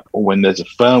the app, or when there's a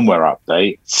firmware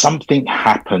update, something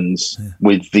happens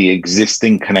with the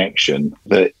existing connection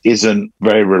that isn't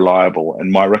very reliable. And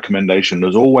my recommendation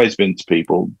has always been to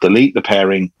people, delete the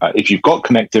pairing. If you've got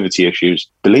connectivity issues,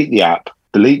 delete the app,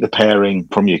 delete the pairing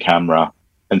from your camera,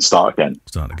 and start again.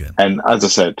 And as I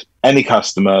said, any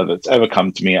customer that's ever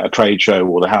come to me at a trade show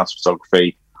or the house of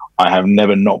photography, I have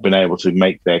never not been able to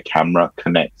make their camera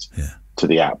connect to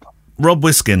the app. Rob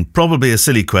Wiskin, probably a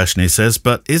silly question, he says,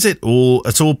 but is it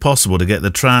at all possible to get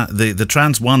the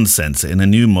Trans 1 sensor in a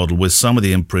new model with some of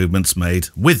the improvements made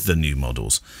with the new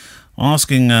models?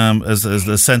 Asking, as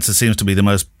the sensor seems to be the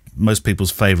most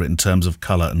people's favourite in terms of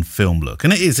colour and film look.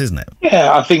 And it is, isn't it?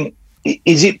 Yeah, I think,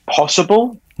 is it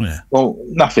possible? Yeah. Well,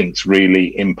 nothing's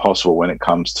really impossible when it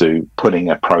comes to putting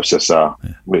a processor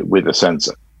with a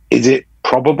sensor. Is it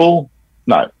probable?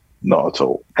 No, not at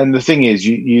all. And the thing is,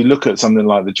 you look at something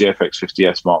like the GFX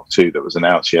 50S Mark II that was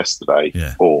announced yesterday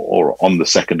or on the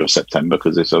 2nd of September,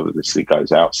 because this obviously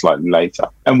goes out slightly later.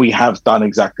 And we have done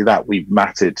exactly that. We've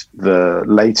matted the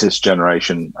latest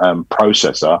generation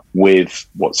processor with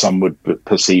what some would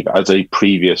perceive as a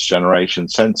previous generation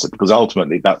sensor, because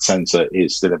ultimately that sensor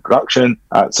is still in production.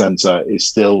 That sensor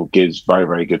still gives very,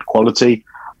 very good quality.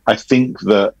 I think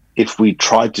that if we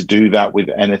tried to do that with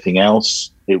anything else,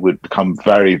 it would become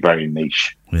very, very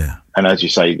niche. Yeah. And as you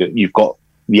say, that you've got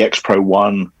the X Pro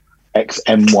 1,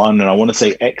 XM1, and I want to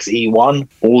say XE1,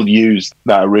 all use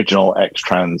that original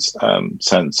X-Trans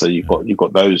sensor. You've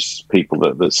got those people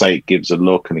that say it gives a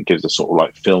look and it gives a sort of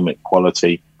like filmic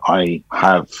quality. I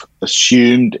have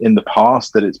assumed in the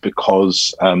past that it's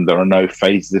because there are no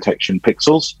phase detection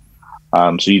pixels.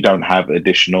 So you don't have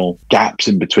additional gaps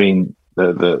in between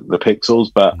the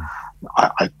pixels, but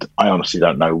I honestly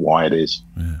don't know why it is.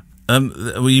 Yeah.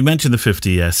 Well, you mentioned the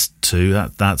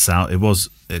 50S2. That's out. It was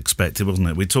expected, wasn't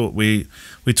it? We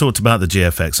talked about the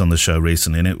GFX on the show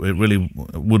recently, and it really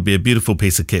would be a beautiful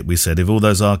piece of kit. We said if all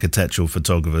those architectural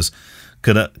photographers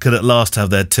could at last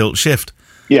have their tilt shift.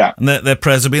 Yeah, and their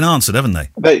prayers have been answered, haven't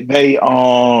they? They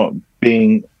are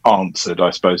being answered,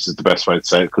 I suppose, is the best way to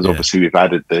say it, because obviously we've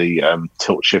added the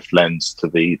tilt shift lens to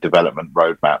the development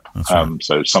roadmap. Right.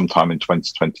 So sometime in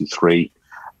 2023,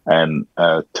 and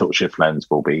tilt shift lens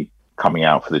will be coming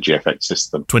out for the GFX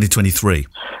system. 2023.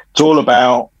 It's all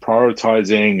about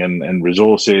prioritizing and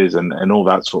resources and all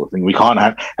that sort of thing. We can't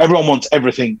have, everyone wants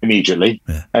everything immediately.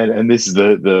 Yeah. And this is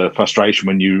the frustration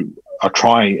when you are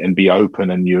trying and be open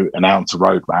and you announce a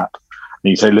roadmap. And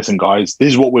you say, listen, guys, this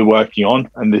is what we're working on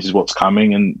and this is what's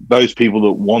coming. And those people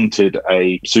that wanted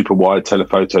a super wide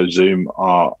telephoto zoom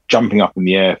are jumping up in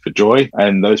the air for joy.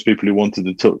 And those people who wanted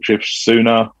the tilt shift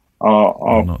sooner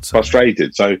are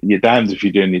frustrated. So you're damned if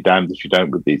you do and you're damned if you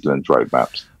don't with these lens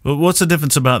roadmaps. Well, what's the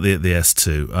difference about the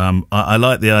S2? I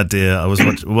like the idea. I was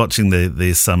watching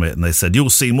the summit, and they said you'll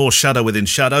see more shadow within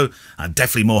shadow, and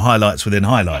definitely more highlights within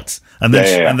highlights, and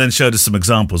then showed us some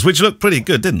examples, which looked pretty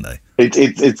good, didn't they?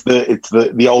 It's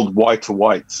the old white to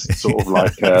white sort of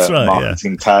like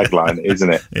marketing tagline,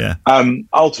 isn't it? Yeah.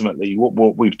 Ultimately,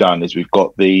 what we've done is we've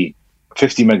got the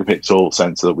 50 megapixel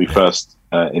sensor that we first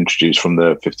introduced from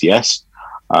the 50S.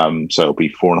 So it'll be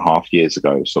 4.5 years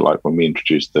ago. So like when we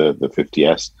introduced the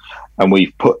 50S, and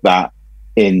we've put that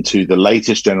into the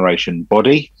latest generation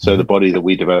body. So the body that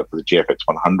we developed for the GFX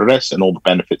 100S and all the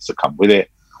benefits that come with it,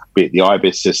 be it the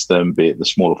IBIS system, be it the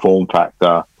smaller form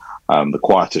factor, the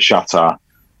quieter shutter,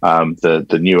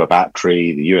 the newer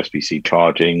battery, the USB-C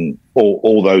charging,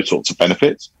 all those sorts of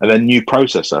benefits, and then new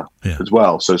processor as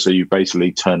well. So you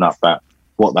basically turn up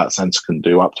what that sensor can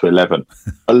do up to 11.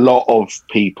 A lot of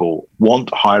people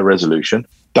want high resolution,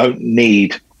 don't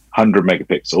need 100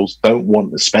 megapixels, don't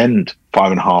want to spend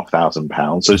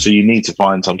 £5,500. So you need to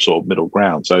find some sort of middle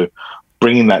ground. So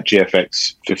bringing that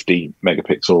GFX 50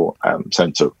 megapixel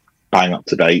sensor bang up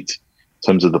to date in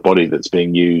terms of the body that's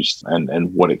being used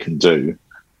and what it can do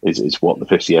is what the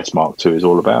 50S Mark II is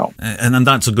all about. And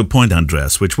that's a good point,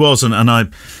 Andreas, which was,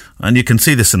 and you can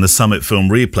see this in the Summit film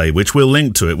replay, which we'll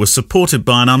link to. It was supported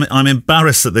by, and I'm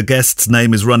embarrassed that the guest's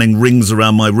name is running rings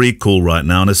around my recall right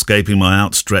now and escaping my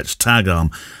outstretched tag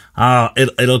arm.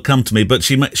 It'll come to me. But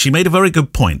she made a very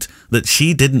good point that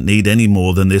she didn't need any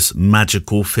more than this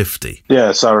magical 50.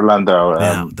 Yeah, Sarah Landau,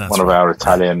 one of our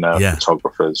Italian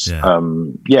photographers.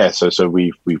 So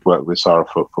we've worked with Sarah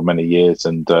for many years,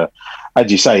 and as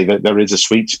you say, that there is a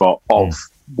sweet spot of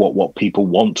what people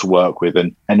want to work with,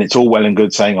 and it's all well and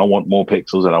good saying I want more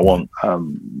pixels and I want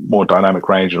more dynamic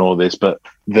range and all this, but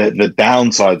the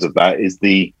downsides of that is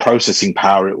the processing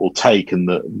power it will take and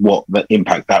what the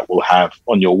impact that will have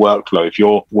on your workflow. If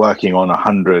you're working on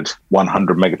 100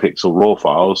 megapixel raw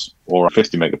files or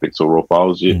 50 megapixel raw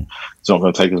files, it's not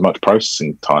going to take as much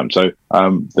processing time. So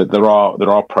there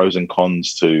are pros and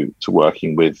cons to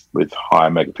working with higher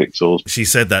megapixels. She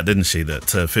said that, didn't she? That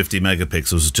 50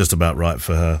 megapixels is just about right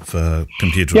for her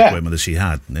computer equipment that she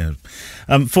had. Yeah.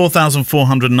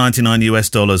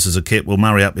 $4,499 as a kit will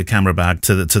marry up your camera bag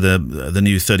to the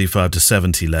new 35 to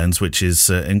 70 lens, which is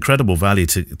incredible value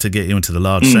to get you into the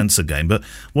large sensor game. But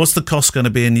what's the cost going to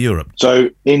be in Europe?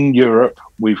 So in Europe,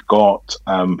 we've got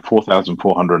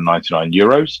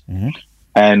 €4,499.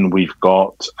 And we've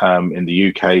got in the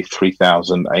UK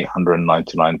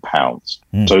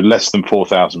 £3,899. So less than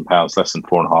 £4,000, less than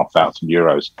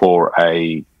 €4,500 for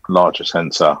a larger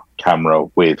sensor camera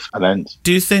with a lens.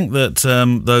 Do you think that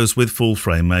those with full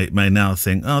frame may now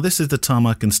think, this is the time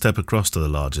I can step across to the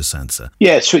larger sensor?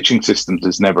 Yeah, switching systems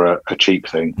is never a cheap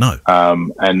thing. No.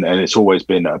 And it's always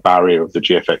been a barrier of the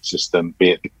GFX system,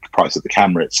 be it the price of the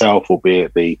camera itself or be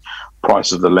it the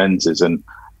price of the lenses. And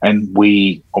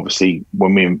we obviously,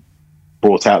 when we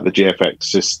brought out the GFX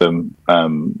system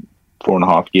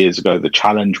 4.5 years ago, the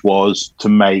challenge was to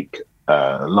make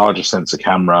a larger sensor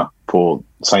camera for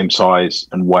the same size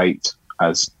and weight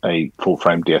as a full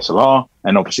frame DSLR.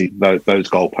 And obviously those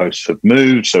goalposts have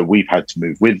moved, so we've had to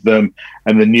move with them.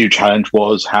 And the new challenge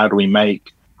was, how do we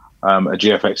make a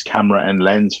GFX camera and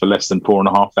lens for less than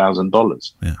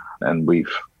 $4,500? Yeah. And we've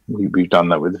done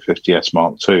that with the 50S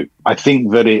Mark II. I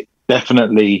think that it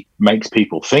definitely makes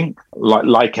people think.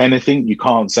 Like anything, you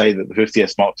can't say that the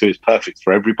 50S Mark II is perfect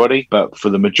for everybody, but for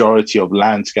the majority of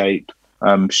landscape,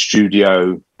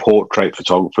 studio, portrait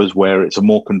photographers where it's a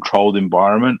more controlled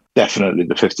environment, definitely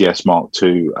the 50S Mark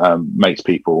II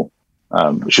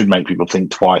should make people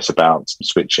think twice about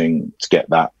switching to get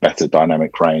that better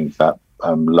dynamic range, that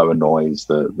lower noise,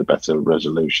 the better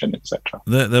resolution, etc.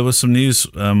 There was some news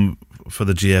for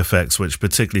the GFX which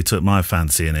particularly took my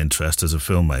fancy and interest as a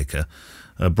filmmaker.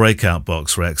 A breakout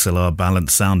box for XLR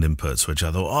balanced sound inputs, which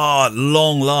I thought, at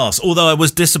long last. Although I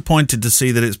was disappointed to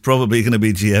see that it's probably going to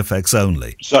be GFX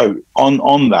only. So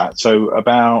on that, so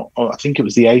about, I think it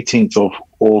was the 18th of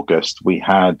August, we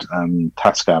had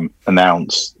Tascam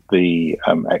announce the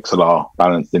XLR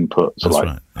balanced input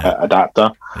adapter.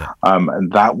 Yeah.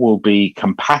 And that will be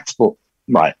compatible.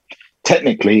 Right.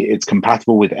 Technically, it's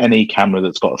compatible with any camera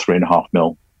that's got a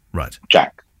 3.5mm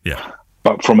jack. Yeah.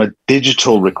 But from a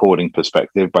digital recording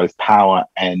perspective, both power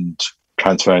and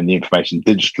transferring the information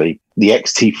digitally, the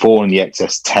XT4 and the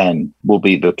XS10 will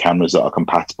be the cameras that are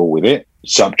compatible with it,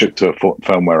 subject to a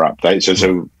firmware update.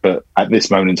 But at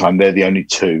this moment in time, they're the only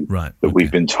two that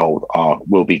we've been told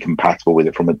will be compatible with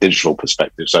it from a digital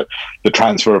perspective. So the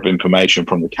transfer of information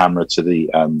from the camera to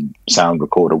the sound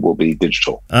recorder will be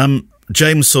digital.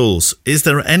 James Sauls, is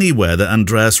there anywhere that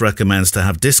Andreas recommends to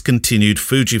have discontinued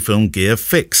Fujifilm gear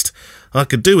fixed? I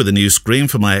could do with a new screen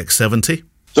for my X70.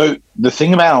 So the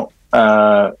thing about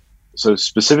So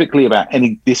specifically about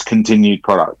any discontinued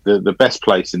product, the best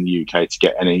place in the UK to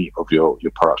get any of your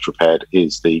products repaired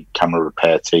is the camera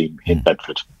repair team in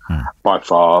Bedford. By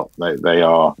far, they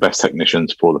are best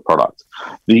technicians for the product.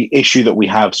 The issue that we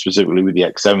have specifically with the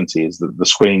X70 is that the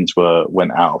screens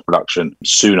went out of production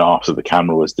soon after the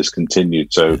camera was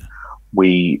discontinued. So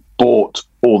we bought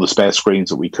all the spare screens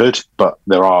that we could, but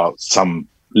there are some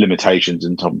limitations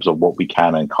in terms of what we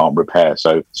can and can't repair.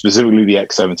 So specifically the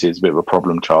X70 is a bit of a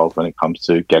problem child when it comes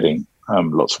to getting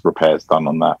lots of repairs done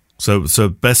on that. So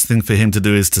best thing for him to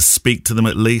do is to speak to them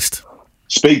at least?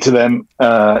 Speak to them,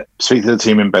 speak to the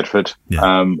team in Bedford,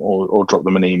 or drop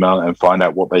them an email and find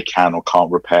out what they can or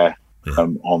can't repair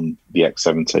on the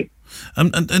X70.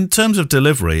 And in terms of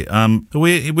delivery,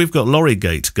 we've got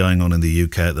Lorrygate going on in the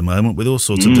UK at the moment with all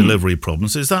sorts of delivery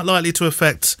problems. Is that likely to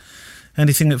affect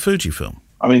anything at Fujifilm?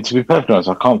 I mean, to be perfectly honest,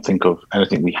 I can't think of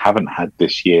anything we haven't had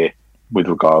this year with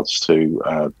regards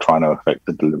to trying to affect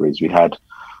the deliveries. We had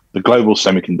the global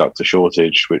semiconductor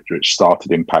shortage, which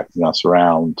started impacting us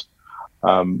around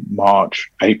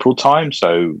March, April time.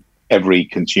 So every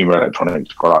consumer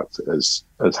electronics product has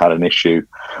had an issue.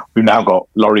 We've now got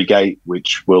Lorrygate,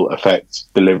 which will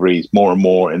affect deliveries more and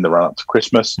more in the run up to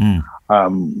Christmas. I've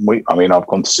gone to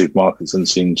supermarkets and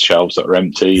seen shelves that are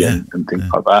empty and things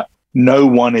like that. No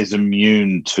one is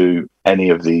immune to any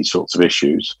of these sorts of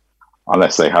issues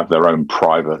unless they have their own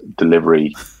private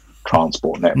delivery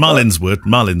transport network. Mullins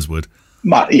would.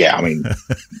 Yeah, I mean,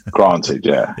 granted,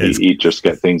 yeah, he'd just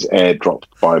get things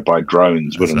airdropped by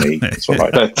drones, wouldn't he? So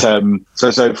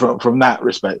from that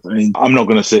respect, I mean, I'm not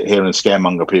going to sit here and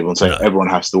scaremonger people and say everyone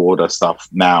has to order stuff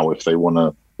now if they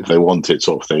want it,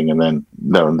 sort of thing, and then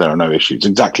there are no issues.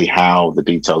 Exactly how, the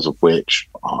details of which,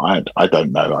 I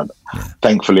don't know.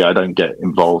 Thankfully, I don't get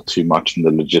involved too much in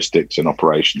the logistics and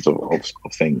operations of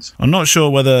things. I'm not sure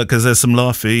whether, because there's some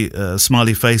laughy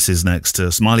smiley faces next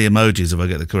to smiley emojis, if I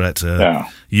get the correct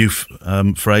youth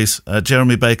phrase.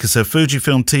 Jeremy Baker said,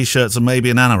 Fujifilm T-shirts and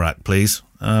maybe an anorak, please.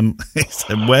 He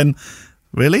said, when?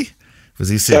 Really? Was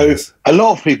he serious? So a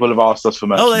lot of people have asked us for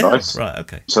merchandise. Right,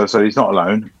 okay. So he's not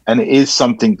alone. And it is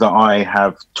something that I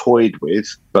have toyed with,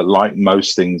 but like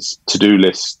most things, to-do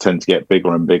lists tend to get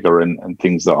bigger and bigger and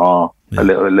things that are a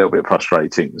little bit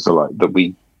frustrating. So like that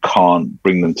we can't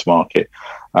bring them to market.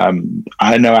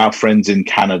 I know our friends in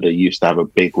Canada used to have a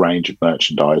big range of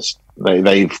merchandise.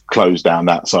 They've closed down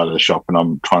that side of the shop, and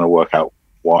I'm trying to work out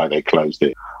why they closed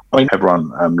it. I mean,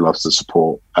 everyone loves to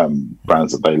support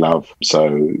brands that they love,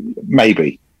 so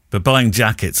maybe. But buying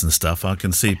jackets and stuff, I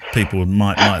can see people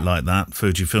might like that.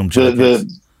 Fujifilm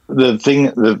jackets. The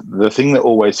thing that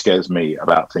always scares me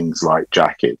about things like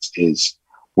jackets is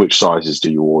which sizes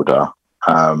do you order,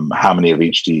 how many of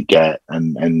each do you get,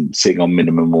 and sitting on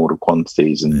minimum order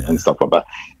quantities and stuff like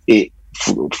that.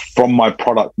 From my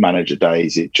product manager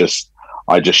days,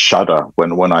 I just shudder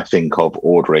when I think of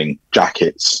ordering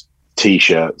jackets,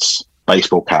 T-shirts,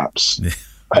 baseball caps,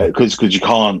 because you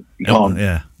can't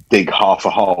dig half a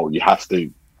hole. You have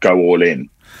to go all in.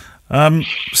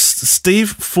 Steve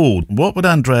Ford, what would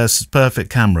Andreas' perfect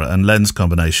camera and lens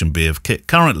combination be of kit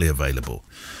currently available?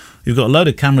 You've got a load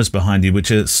of cameras behind you,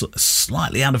 which are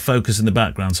slightly out of focus in the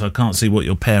background, so I can't see what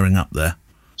you're pairing up there.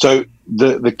 So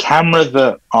the camera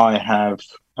that I have,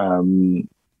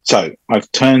 so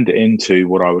I've turned it into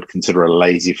what I would consider a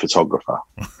lazy photographer.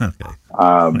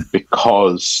 Okay.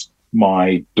 Because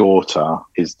my daughter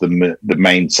is the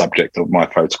main subject of my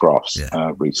photographs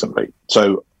recently.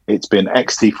 So it's been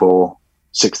XT4,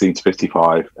 16 to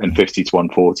 55, and 50 to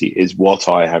 140 is what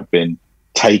I have been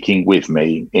taking with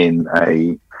me in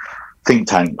a think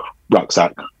tank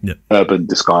rucksack, urban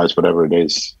disguise, whatever it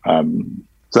is.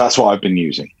 So that's what I've been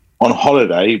using. On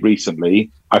holiday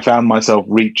recently, I found myself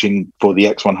reaching for the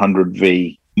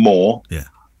X100V more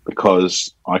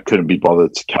because I couldn't be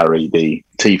bothered to carry the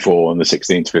T4 and the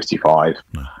 16 to 55,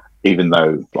 even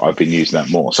though I've been using that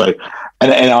more. So,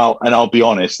 and I'll be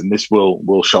honest, and this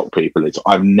will shock people,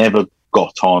 I've never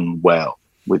got on well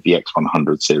with the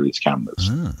X100 series cameras.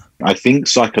 I think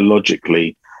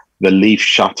psychologically, the leaf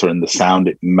shutter and the sound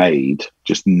it made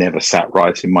just never sat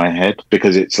right in my head,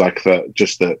 because it's like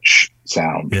just the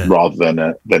sound rather than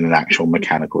an actual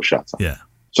mechanical shutter.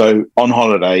 So on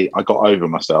holiday, I got over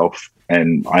myself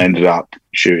and I ended up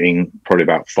shooting probably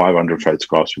about 500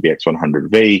 photographs with the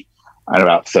X100V and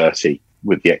about 30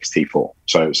 with the XT4.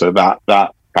 So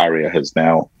that barrier has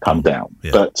now come down.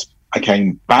 But I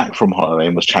came back from holiday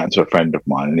and was chatting to a friend of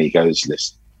mine, and he goes,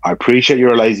 listen, I appreciate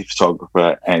you're a lazy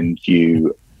photographer and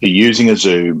you're using a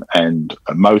zoom and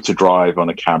a motor drive on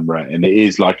a camera, and it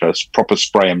is like a proper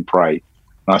spray and pray.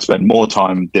 And I spend more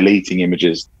time deleting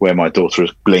images where my daughter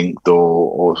has blinked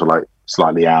or like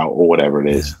slightly out or whatever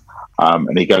it is.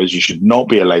 And he goes, you should not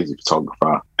be a lazy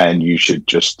photographer and you should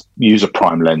just use a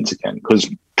prime lens again. Because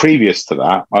previous to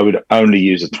that, I would only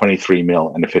use a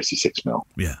 23mm and a 56mm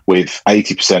with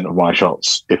 80% of my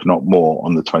shots, if not more,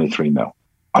 on the 23mm.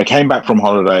 I came back from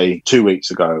holiday 2 weeks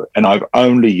ago and I've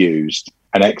only used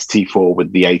an X-T4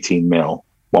 with the 18mm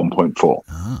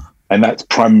 1.4. And that's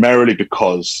primarily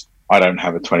because I don't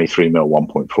have a 23mm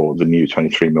 1.4, the new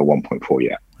 23mm 1.4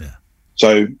 yet.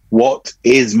 So what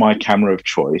is my camera of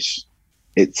choice?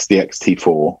 It's the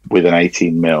X-T4 with an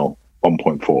 18mm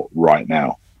 1.4 right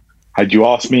now. Had you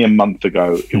asked me a month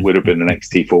ago, it would have been an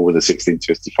X-T4 with a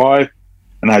 16-55.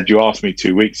 And had you asked me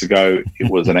 2 weeks ago, it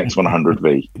was an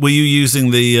X100V. Were you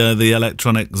using the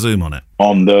electronic zoom on it?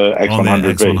 On the X100V? On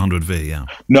the X100V, yeah.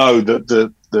 No,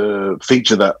 the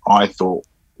feature that I thought,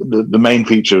 the main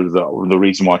feature, the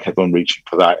reason why I kept on reaching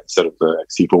for that instead of the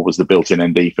X-T4 was the built-in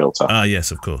ND filter. Yes,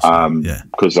 of course.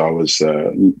 Because I was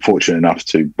fortunate enough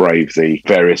to brave the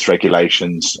various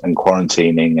regulations and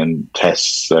quarantining and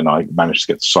tests, and I managed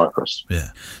to get to Cyprus.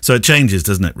 Yeah. So it changes,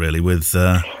 doesn't it, really, with...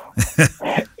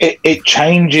 It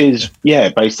changes,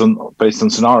 based on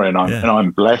scenario, and I'm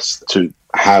blessed to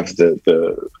have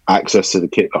the access to the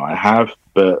kit that I have.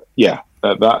 But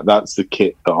that's the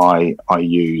kit that I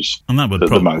use and that would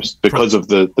the most because of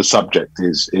the subject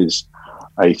is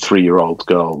a 3-year-old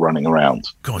girl running around.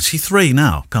 God, she's 3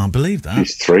 now. Can't believe that.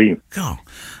 She's 3. God.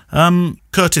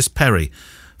 Curtis Perry.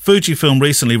 Fujifilm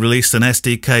recently released an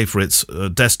SDK for its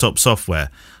desktop software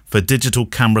for digital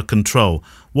camera control.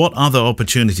 What other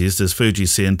opportunities does Fuji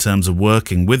see in terms of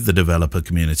working with the developer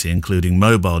community, including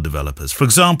mobile developers? For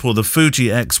example, the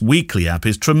Fuji X Weekly app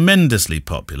is tremendously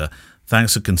popular.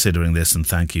 Thanks for considering this, and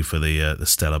thank you for the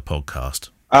stellar podcast.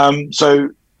 So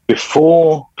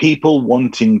before, people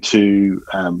wanting to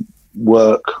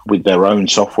work with their own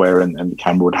software and the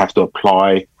camera would have to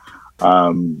apply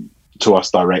to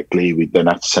us directly. We'd then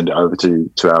have to send it over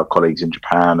to our colleagues in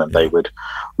Japan, and they would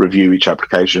review each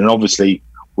application. And obviously,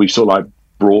 we've sort of like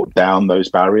brought down those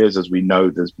barriers, as we know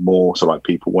there's more sort of like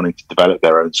people wanting to develop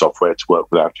their own software to work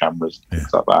with our cameras and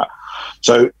things like that.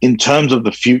 So in terms of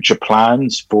the future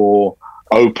plans for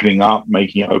opening up,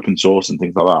 making it open source and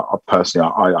things like that,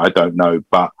 personally, I don't know,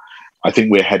 but I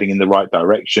think we're heading in the right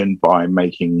direction by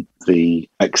making the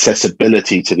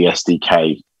accessibility to the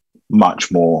SDK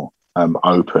much more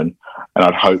open. And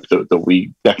I'd hope that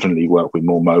we definitely work with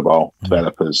more mobile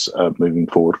developers moving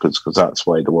forward, because that's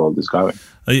the way the world is going.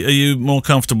 Are you more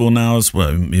comfortable now as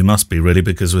well? You must be, really,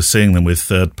 because we're seeing them with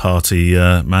third-party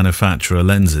manufacturer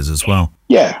lenses as well.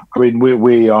 Yeah, I mean,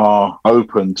 we are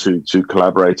open to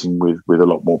collaborating with a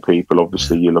lot more people.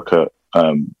 Obviously, you look at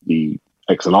the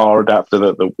XLR adapter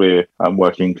that we're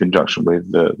working in conjunction with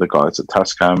the guys at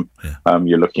Tascam.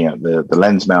 You're looking at the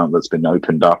lens mount that's been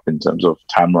opened up in terms of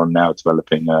Tamron now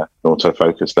developing an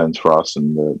autofocus lens for us,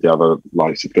 and the other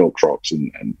likes of Viltrox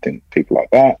and people like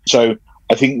that. So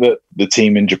I think that the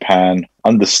team in Japan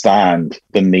understand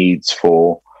the needs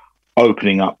for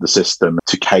opening up the system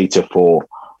to cater for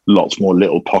lots more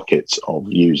little pockets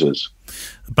of users.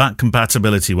 Back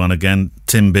compatibility one again,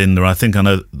 Tim Binder. I think I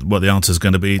know what the answer is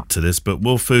going to be to this, but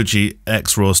will Fuji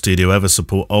X Raw Studio ever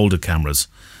support older cameras?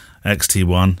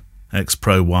 XT1, X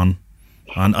Pro 1?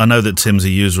 I know that Tim's a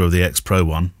user of the X Pro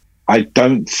 1. I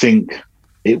don't think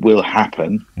it will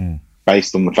happen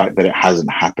based on the fact that it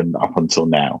hasn't happened up until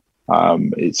now.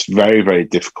 It's very, very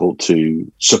difficult to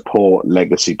support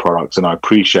legacy products, and I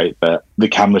appreciate that the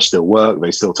cameras still work,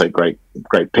 they still take great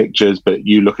pictures, but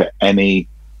you look at any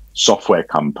software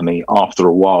company, after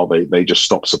a while they just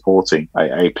stop supporting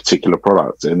a particular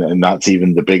product, and that's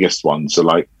even the biggest ones. So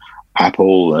like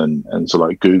Apple and so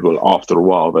like Google, after a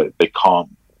while they can't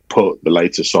put the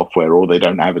latest software, or they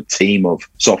don't have a team of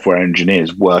software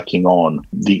engineers working on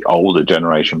the older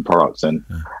generation products. And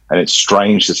it's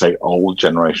strange to say old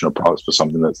generation of products for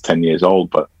something that's 10 years old,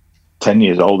 but 10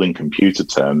 years old in computer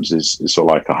terms is sort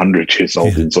of like 100 years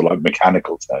old in sort of like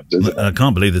mechanical terms, isn't it? I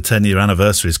can't believe the 10-year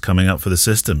anniversary is coming up for the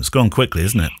system. It's gone quickly,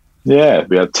 isn't it? Yeah,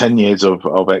 we had 10 years of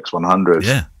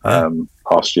X100s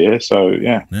past year, so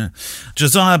yeah.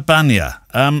 Josiah Banya,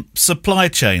 supply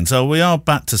chains. We are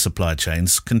back to supply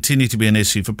chains. Continue to be an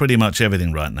issue for pretty much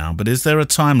everything right now, but is there a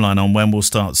timeline on when we'll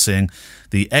start seeing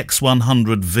the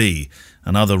X100V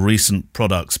and other recent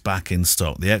products back in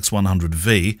stock? The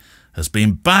X100V has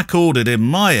been back-ordered in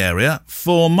my area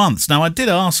 4 months. Now, I did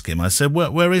ask him, I said,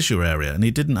 where is your area? And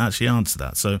he didn't actually answer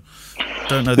that, so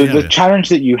don't know the area. The challenge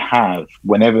that you have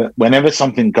whenever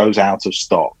something goes out of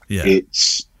stock,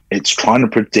 it's trying to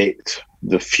predict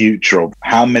the future of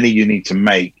how many you need to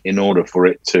make in order for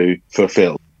it to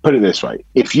fulfill. Put it this way,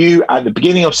 if you, at the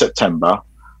beginning of September,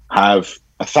 have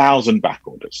 1,000 back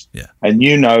orders. Yeah. And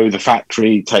you know the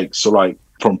factory takes like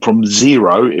from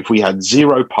zero, if we had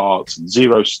 0 parts and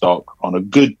 0 stock on a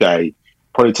good day,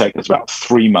 probably take us about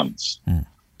 3 months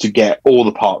to get all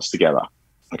the parts together.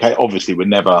 Okay, obviously we're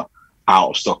never out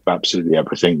of stock of absolutely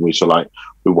everything. We're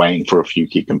waiting for a few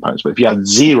key components. But if you had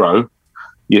 0,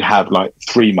 you'd have like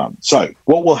 3 months. So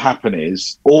what will happen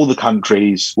is all the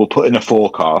countries will put in a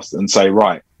forecast and say,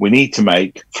 right, we need to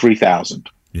make 3,000,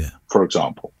 for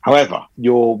example. However,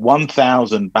 your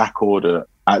 1,000 back order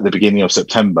at the beginning of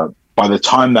September, by the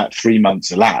time that 3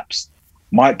 months elapsed,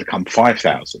 might become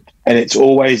 5,000. And it's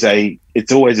always a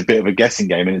bit of a guessing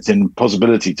game, and it's an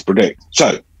impossibility to predict.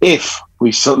 So if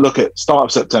we look at start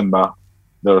of September,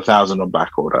 there are 1,000 on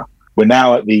back order. We're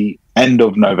now at the end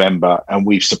of November, and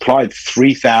we've supplied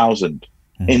 3,000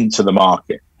 into the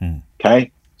market.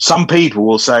 Okay. Some people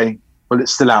will say, well,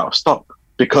 it's still out of stock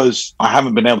because I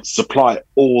haven't been able to supply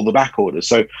all the back orders.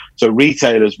 So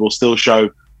retailers will still show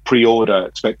pre-order,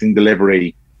 expecting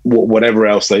delivery, whatever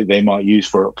else they might use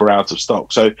for out of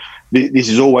stock. So this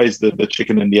is always the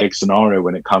chicken and the egg scenario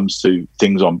when it comes to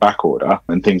things on back order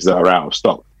and things that are out of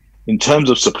stock. In terms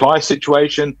of supply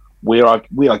situation, we are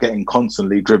getting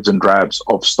constantly dribs and drabs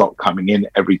of stock coming in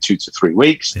every 2 to 3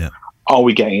 weeks. Yeah. Are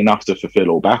we getting enough to fulfill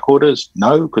all back orders?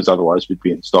 No, because otherwise we'd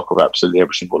be in stock of absolutely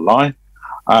every single line.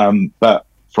 But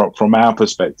from our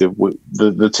perspective,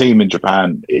 the team in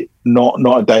Japan,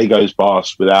 not a day goes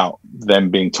past without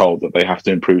them being told that they have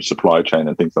to improve supply chain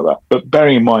and things like that. But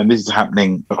bearing in mind, this is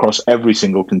happening across every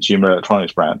single consumer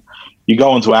electronics brand. You go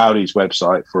onto Audi's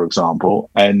website, for example,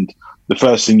 and the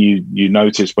first thing you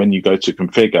notice when you go to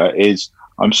configure is,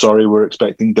 I'm sorry, we're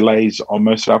expecting delays on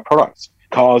most of our products.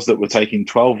 Cars that were taking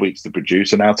 12 weeks to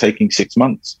produce are now taking 6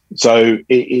 months. So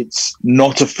it's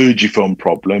not a Fujifilm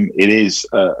problem. It is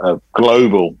a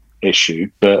global issue.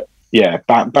 But yeah,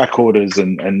 back orders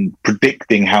and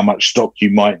predicting how much stock you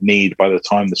might need by the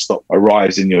time the stock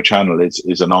arrives in your channel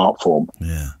is an art form.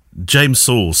 Yeah. James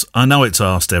Sauls, I know it's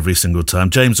asked every single time.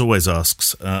 James always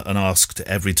asks an asked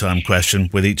every time question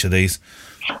with each of these.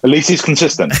 At least he's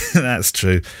consistent. That's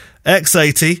true.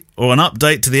 X80 or an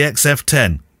update to the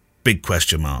XF10? Big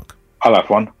question mark. I'll have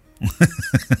one.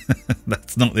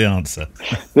 That's not the answer.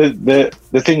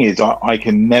 The thing is, I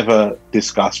can never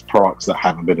discuss products that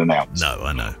haven't been announced. No,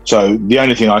 I know. So the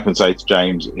only thing I can say to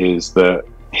James is that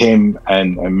him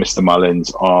and Mr.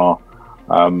 Mullins are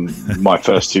my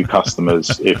first 2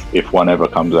 customers if one ever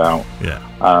comes out. Yeah.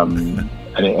 And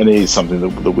it is something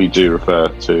that we do refer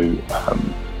to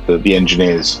the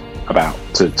engineers about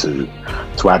to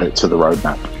add it to the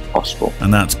roadmap. Possible.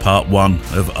 And that's part 1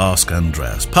 of Ask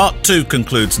Andreas. Part 2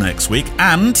 concludes next week,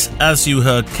 and as you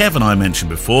heard Kev and I mention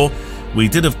before, we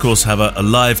did of course have a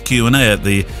live Q&A at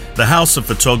the House of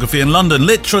Photography in London,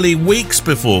 literally weeks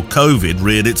before COVID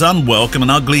reared its unwelcome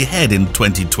and ugly head in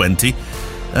 2020.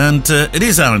 And it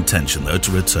is our intention, though,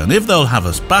 to return. If they'll have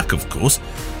us back, of course.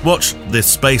 Watch this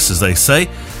space, as they say.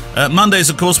 Mondays,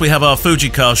 of course, we have our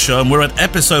Fujicast show, and we're at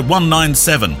episode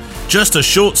 197, just a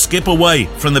short skip away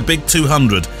from the Big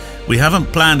 200. We haven't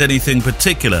planned anything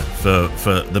particular for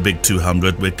the Big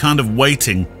 200. We're kind of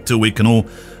waiting till we can all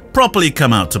properly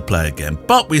come out to play again.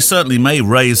 But we certainly may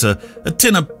raise a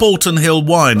tin of Bolton Hill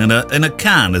wine in a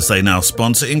can, as they now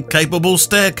sponsor Incapable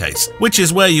Staircase, which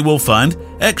is where you will find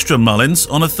Extra Mullins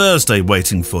on a Thursday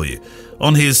waiting for you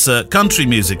on his country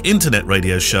music internet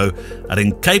radio show at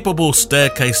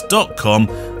incapablestaircase.com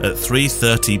at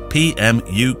 3:30 p.m.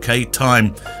 UK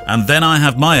time. And then I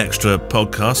have my extra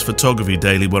podcast, Photography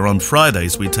Daily, where on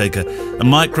Fridays we take a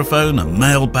microphone, a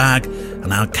mailbag,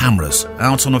 and our cameras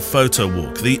out on a photo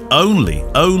walk. The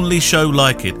only show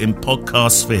like it in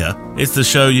podcast sphere. It's the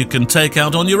show you can take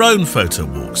out on your own photo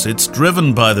walks. It's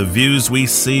driven by the views we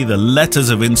see, the letters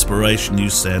of inspiration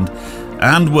you send,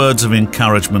 and words of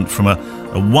encouragement from a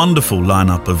wonderful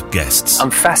lineup of guests. I'm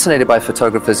fascinated by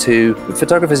photographers who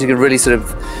can really sort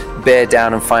of bear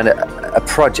down and find a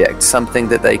project, something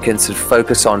that they can sort of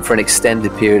focus on for an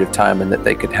extended period of time and that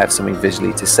they could have something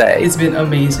visually to say. It's been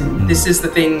amazing. This is the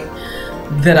thing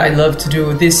that I love to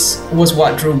do. This was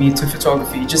what drew me to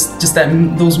photography. Just that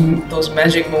those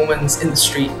magic moments in the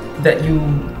street that you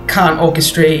can't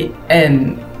orchestrate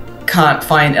and can't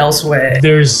find elsewhere.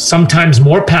 There's sometimes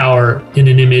more power in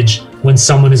an image when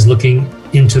someone is looking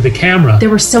into the camera. There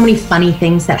were so many funny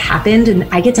things that happened, and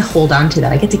I get to hold on to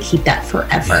that. I get to keep that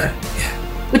forever. Yeah.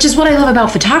 Which is what I love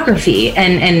about photography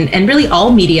and really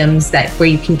all mediums where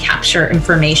you can capture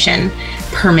information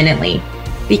permanently.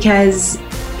 Because,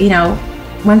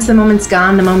 once the moment's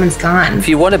gone, the moment's gone. If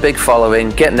you want a big following,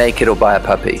 get naked or buy a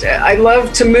puppy. I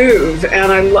love to move,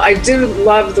 and I do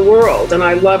love the world, and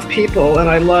I love people, and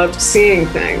I love seeing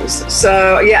things.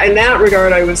 So, yeah, in that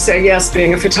regard, I would say, yes,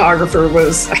 being a photographer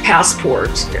was a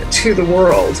passport to the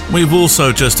world. We've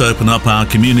also just opened up our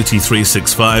Community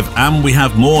 365, and we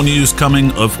have more news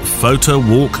coming of photo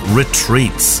walk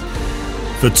retreats.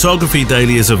 Photography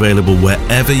Daily is available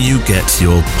wherever you get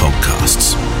your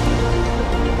podcasts.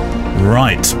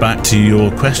 Right, back to your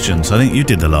questions. I think you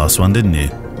did the last one, didn't you?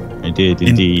 I did,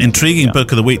 indeed. Intriguing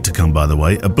book of the week to come, by the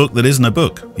way. A book that isn't a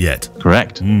book yet.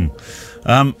 Correct.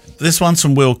 This one's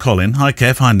from Will Collin. Hi,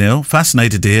 Kev. Hi, Neil.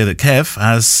 Fascinated to hear that Kev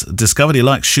has discovered he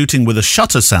likes shooting with a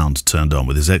shutter sound turned on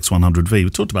with his X100V. We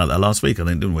talked about that last week, I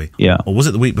think, didn't we? Yeah. Or was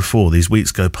it the week before? These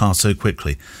weeks go past so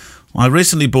quickly. I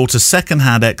recently bought a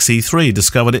second-hand XE3,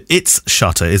 discovered its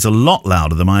shutter is a lot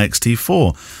louder than my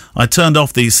XT4. I turned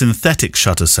off the synthetic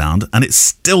shutter sound, and it's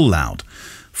still loud.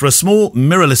 For a small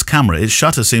mirrorless camera, its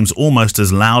shutter seems almost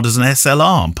as loud as an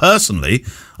SLR. Personally,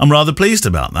 I'm rather pleased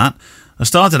about that. I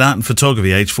started out in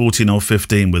photography age 14 or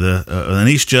 15 with an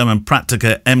East German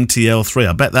Praktica MTL3.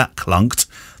 I bet that clunked.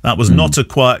 That was not a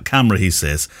quiet camera, he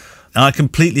says. I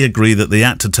completely agree that the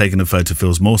act of taking a photo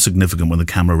feels more significant when the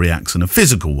camera reacts in a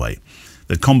physical way.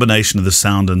 The combination of the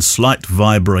sound and slight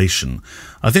vibration.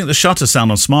 I think the shutter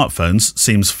sound on smartphones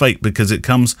seems fake because it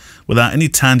comes without any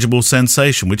tangible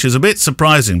sensation, which is a bit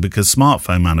surprising because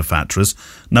smartphone manufacturers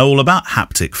know all about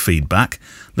haptic feedback,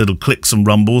 little clicks and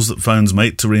rumbles that phones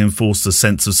make to reinforce the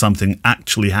sense of something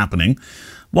actually happening.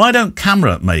 Why don't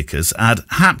camera makers add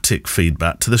haptic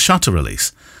feedback to the shutter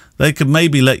release? They could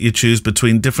maybe let you choose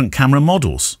between different camera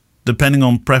models. Depending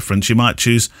on preference, you might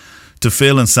choose to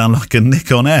feel and sound like a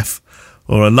Nikon F,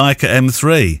 or a Leica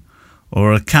M3,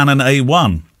 or a Canon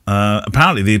A1.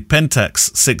 Apparently the Pentax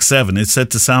 6.7 is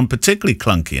said to sound particularly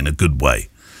clunky in a good way.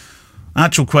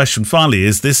 Actual question finally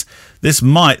is this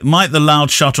might the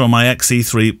loud shutter on my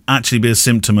XE3 actually be a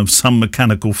symptom of some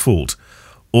mechanical fault?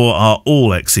 Or are all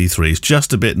XE3s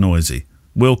just a bit noisy?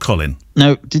 Will Collin.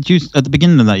 No, did you, at the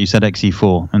beginning of that, you said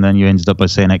XE4, and then you ended up by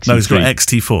saying XE3. No, he's got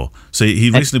XT4. So he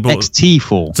recently bought...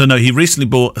 XT4. So no, he recently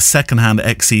bought a second-hand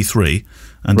XE3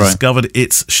 and discovered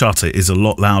its shutter is a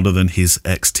lot louder than his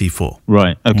XT4.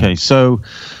 Right, okay. So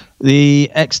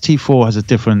the XT4 has a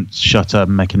different shutter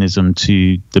mechanism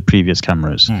to the previous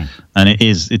cameras. And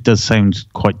it does sound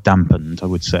quite dampened, I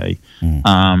would say.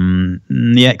 The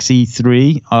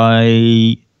XE3,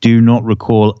 I do not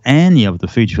recall any of the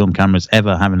Fujifilm cameras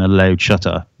ever having a loud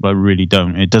shutter. I really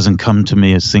don't. It doesn't come to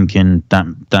me as thinking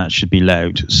that should be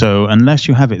loud. So unless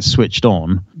you have it switched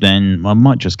on, then I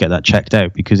might just get that checked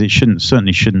out, because it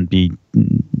certainly shouldn't be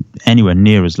anywhere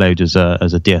near as loud as a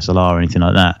DSLR or anything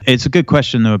like that. It's a good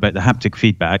question though about the haptic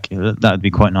feedback. That would be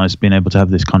quite nice, being able to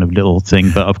have this kind of little thing.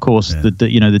 But of course,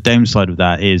 the downside of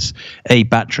that is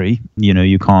battery.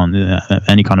 You can't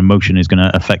any kind of motion is going to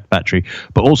affect battery,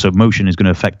 but also motion is going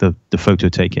to affect the photo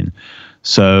taking.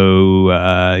 So,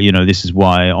 this is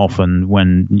why often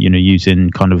when, using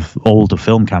kind of older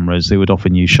film cameras, they would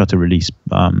often use shutter release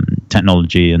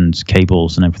technology and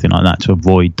cables and everything like that to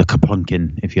avoid the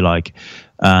kaplunking, if you like.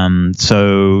 I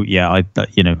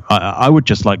would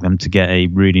just like them to get a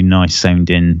really nice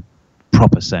sounding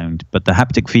proper sound, but the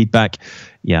haptic feedback,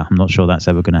 I'm not sure that's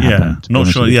ever going to happen. Not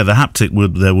sure. The haptic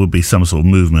there would be some sort of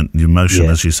movement, motion,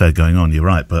 as you said, going on. You're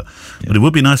right, but it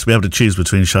would be nice to be able to choose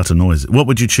between shutter noise. What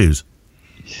would you choose?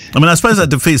 I mean, I suppose that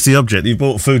defeats the object. You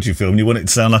bought Fujifilm and you want it to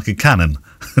sound like a Canon.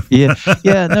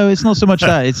 No, it's not so much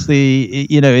that. It's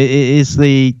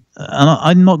and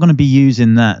I'm not going to be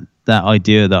using that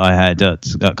idea that I had at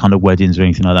kind of weddings or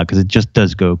anything like that, because it just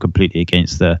does go completely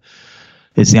against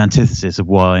it's the antithesis of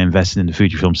why I invested in the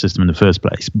Fujifilm system in the first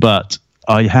place. But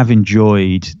I have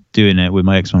enjoyed doing it with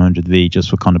my X100V just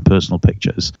for kind of personal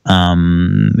pictures.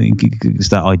 It's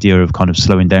that idea of kind of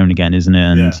slowing down again, isn't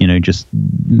it? And, just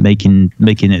making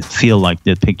it feel like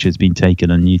the picture's been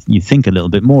taken, and you think a little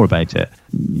bit more about it.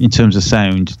 In terms of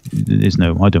sound,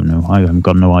 I don't know. I haven't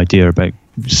got no idea about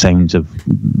sounds of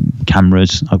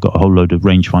cameras. I've got a whole load of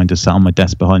rangefinders sat on my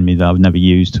desk behind me that I've never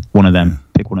used. One of them.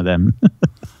 Pick one of them.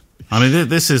 I mean,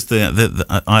 this is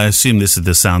I assume this is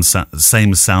the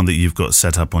same sound that you've got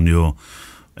set up on your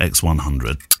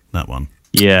X100. That one.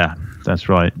 Yeah, that's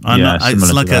right.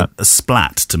 It's like a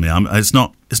splat to me. It's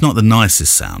not the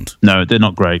nicest sound. No, they're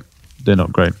not great.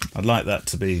 I'd like that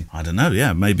to be, I don't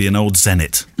know, maybe an old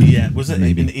Zenit. Yeah, was it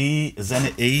maybe an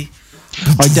Zenit E?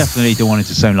 I definitely don't want it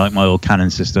to sound like my old Canon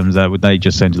systems. They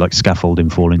just sounded like scaffolding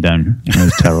falling down. It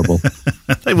was terrible.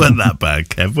 They weren't that bad,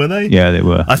 Kev, were they? Yeah, they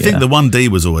were. I think the 1D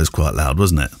was always quite loud,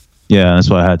 wasn't it? Yeah, that's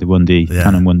why I had the 1D,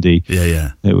 Canon 1D.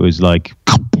 Yeah. It was like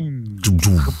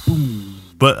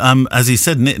But as he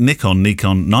said, Nikon,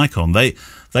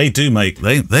 they do make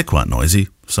they're quite noisy.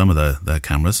 Some of their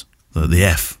cameras, the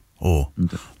F, or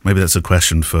maybe that's a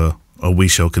question for we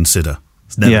shall consider.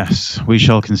 Yes, we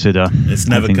shall consider. It's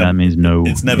never that means no.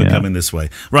 It's never coming this way.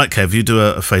 Right, Kev, you do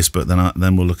a Facebook,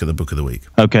 then we'll look at the book of the week.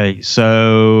 Okay,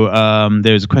 so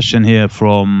there's a question here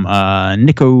from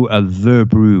Nico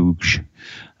Verbruge.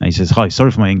 And he says, "Hi,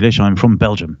 sorry for my English. I'm from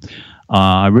Belgium.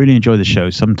 I really enjoy the show,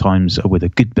 sometimes with a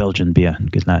good Belgian beer.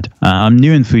 Good lad. I'm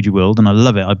new in Fuji world and I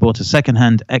love it. I bought a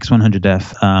second-hand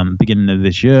X100F beginning of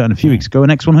this year, and a few weeks ago an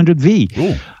X100V.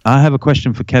 Ooh. I have a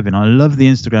question for Kevin. I love the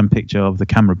Instagram picture of the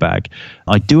camera bag.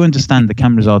 I do understand the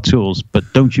cameras are tools, but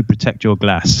don't you protect your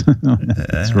glass?"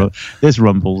 This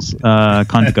rumbles.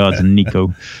 Kind regards, and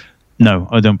Nico. No,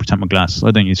 I don't protect my glass. I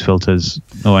don't use filters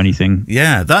or anything.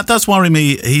 Yeah, that does worry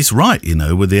me. He's right,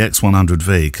 with the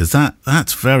X100V, because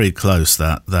that's very close,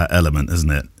 that element, isn't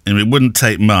it? And it wouldn't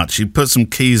take much. You put some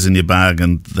keys in your bag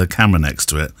and the camera next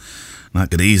to it, and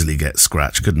that could easily get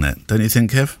scratched, couldn't it? Don't you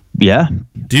think, Kev? Yeah.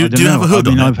 Do you have a hood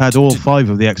on it? I've had all 5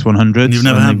 of the X100s. You've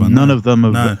never had one? None of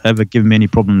them have ever given me any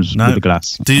problems with the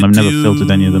glass. I've never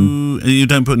filtered any of them. You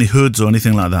don't put any hoods or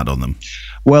anything like that on them?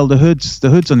 Well, the hoods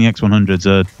on the X100s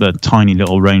are tiny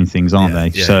little rain things, aren't they?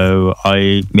 Yeah. So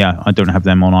I don't have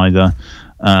them on either.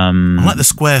 I like the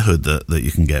square hood that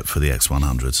you can get for the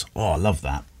X100s. Oh, I love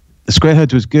that. The square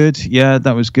hood was good. Yeah,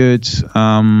 that was good.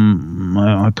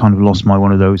 I kind of lost my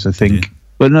one of those, I think.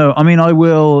 But no, I mean, I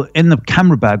will, in the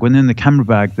camera bag, when they're in the camera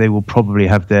bag, they will probably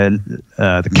have their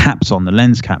the caps on, the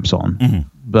lens caps on. Mm-hmm.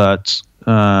 But,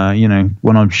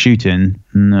 when I'm shooting,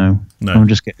 no. I'm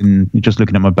just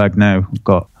looking at my bag now. I've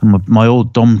got my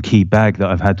old Dom key bag that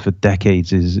I've had for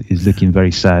decades is looking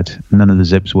very sad. None of the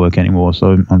zips work anymore,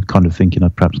 so I'm kind of thinking I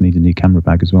perhaps need a new camera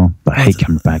bag as well. But I hate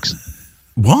camera bags.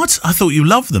 What? I thought you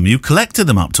loved them. You collected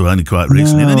them up to only quite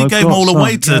recently. Then you gave them all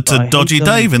away to Dodgy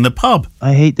Dave in the pub.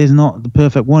 I hate there's not the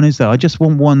perfect one, is there? I just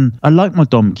want one. I like my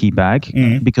Dom key bag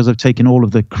because I've taken all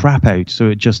of the crap out, so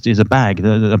it just is a bag.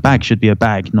 A bag should be a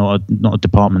bag, not a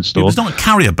department store. It's not a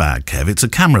carrier bag, Kev. It's a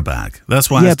camera bag. That's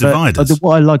why it's dividers.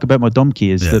 What I like about my Dom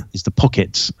key is the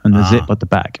pockets and the zip at the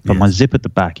back. But my zip at the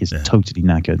back is totally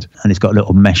knackered, and it's got a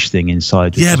little mesh thing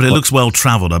inside. Yeah, but it looks well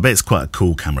travelled. I bet it's quite a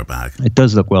cool camera bag. It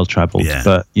does look well travelled. Yeah.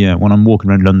 But when I'm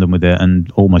walking around London with it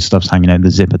and all my stuff's hanging out,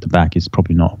 the zip at the back is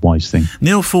probably not a wise thing.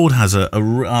 Neil Ford has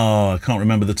I can't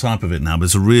remember the type of it now, but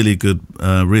it's a really good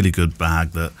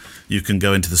bag that you can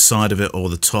go into the side of it or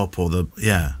the top or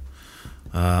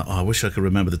I wish I could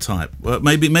remember the type. Well,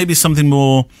 maybe something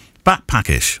more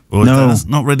backpackish. Or no, that's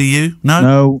not really you.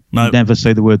 No. Never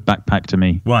say the word backpack to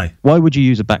me. Why would you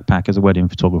use a backpack as a wedding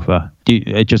photographer?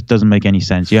 It just doesn't make any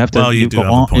sense. You have to. Well, you've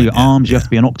got your arms. You have to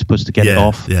be an octopus to get it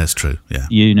off. Yeah, it's true. Yeah.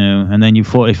 And then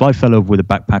if I fell over with a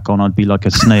backpack on, I'd be like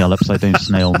a snail, upside down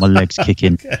snail, my legs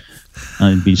kicking.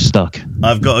 I'd be stuck.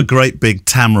 I've got a great big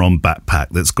Tamron backpack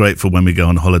that's great for when we go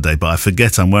on holiday, but I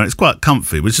forget I'm wearing it. It's quite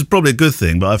comfy, which is probably a good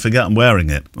thing, but I forget I'm wearing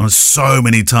it. So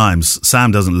many times,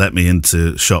 Sam doesn't let me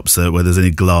into shops where there's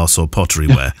any glass or pottery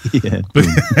ware. Yeah.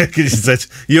 He said,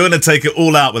 "You're going to take it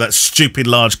all out with that stupid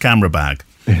large camera bag."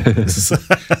 I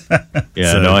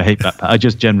hate backpacks. I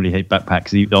just generally hate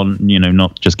backpacks on,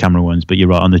 not just camera ones, but you're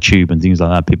right, on the tube and things like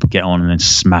that. People get on and then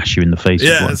smash you in the face.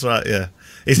 Yeah, that's right. Yeah.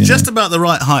 It's just about the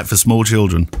right height for small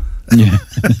children. Yeah.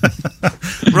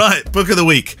 Right, book of the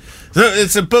week. So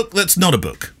it's a book that's not a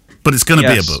book, but it's going to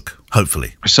be a book,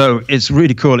 hopefully. So it's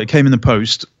really cool. It came in the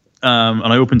post, and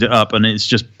I opened it up, and it's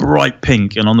just bright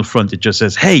pink, and on the front it just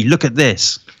says, "Hey, look at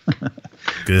this."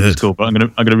 Good. It's cool, but I'm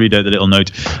gonna read out the little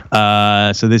note.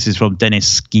 So this is from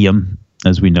Dennis Skyum,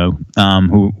 as we know,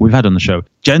 who we've had on the show.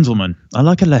 Gentlemen, I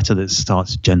like a letter that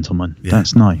starts gentlemen. Yeah.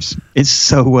 That's nice. It's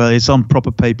so it's on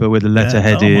proper paper with a letter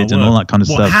headed and all that kind of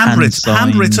stuff. Handwritten?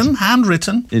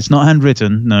 It's not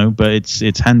handwritten, no, but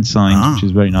it's hand signed, which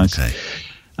is very nice. Okay.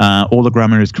 All the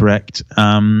grammar is correct.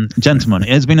 Gentlemen, it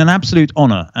has been an absolute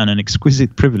honor and an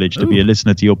exquisite privilege to be a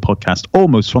listener to your podcast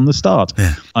almost from the start.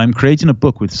 Yeah. I'm creating a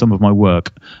book with some of my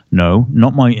work. No,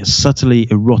 not my subtly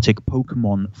erotic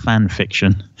Pokemon fan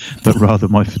fiction, but rather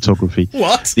my photography.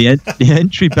 What? The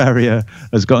entry barrier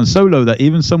has gotten so low that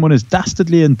even someone as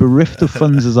dastardly and bereft of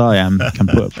funds as I am can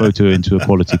put a photo into a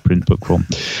quality print book form.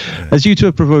 As you two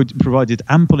have provided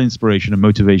ample inspiration and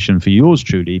motivation for yours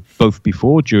truly, both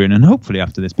before, during, and hopefully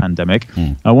after this pandemic,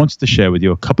 I wanted to share with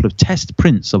you a couple of test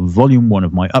prints of volume 1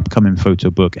 of my upcoming photo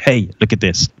book. Hey, look at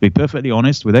this. To be perfectly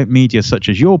honest, without media such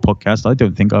as your podcast, I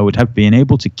don't think I would have been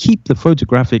able to keep the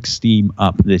photographic steam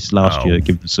up this last year,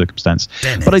 given the circumstance.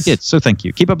 Dennis. But I did, so thank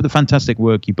you. Keep up the fantastic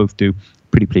work you both do.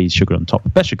 Pretty please, sugar on top.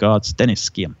 Best regards, Dennis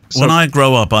Skyum. When I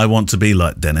grow up, I want to be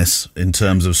like Dennis in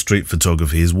terms of street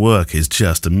photography. His work is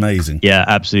just amazing. Yeah,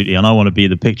 absolutely. And I want to be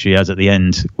the picture he has at the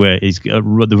end, where he's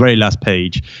the very last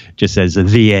page just says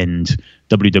the end.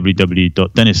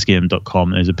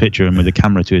 www.dennisskyum.com. There's a picture of him with a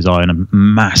camera to his eye and a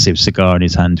massive cigar in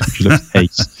his hand, which looks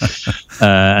ace.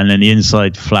 And then the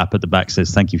inside flap at the back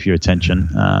says, "Thank you for your attention."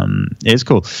 It's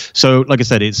cool. So, like I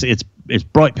said, it's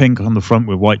bright pink on the front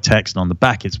with white text, and on the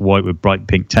back it's white with bright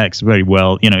pink text. Very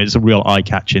well, it's a real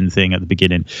eye-catching thing at the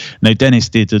beginning. Now, Dennis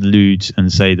did allude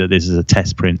and say that this is a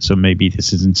test print, so maybe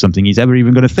this isn't something he's ever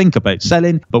even going to think about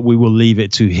selling, but we will leave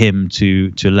it to him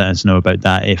to let us know about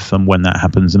that if and when that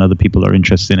happens and other people are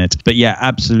interested in it. But yeah,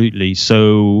 absolutely.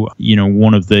 So,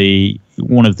 one of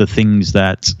the things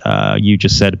that you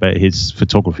just said about his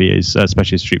photography is,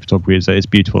 especially street photography, is that it's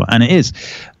beautiful, and it is.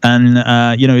 And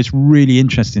it's really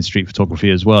interesting street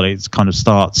photography as well. It kind of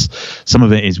starts, some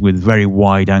of it is with very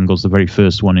wide angles. The very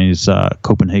first one is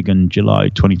Copenhagen, July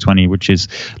 2020, which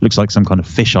looks like some kind of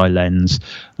fisheye lens,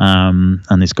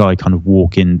 and this guy kind of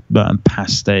walking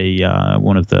past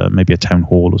maybe a town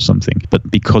hall or something. But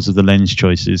because of the lens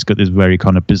choices, it's got this very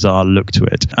kind of bizarre look to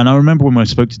it. And I remember when I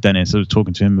spoke to Dennis, I was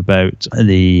talking to him about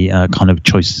the kind of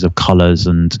choices of colors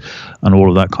and all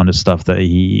of that kind of stuff that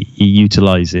he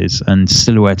utilizes, and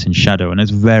silhouette and shadow, and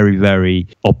it's very, very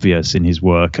obvious in his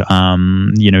work.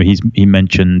 He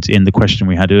mentioned in the question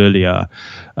we had earlier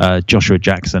Joshua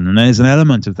Jackson, and there's an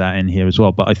element of that in here as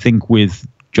well, but I think with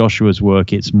Joshua's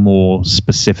work it's more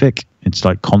specific. It's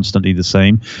like constantly the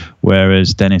same,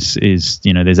 whereas Dennis is,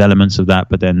 there's elements of that,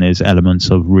 but then there's elements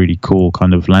of really cool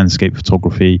kind of landscape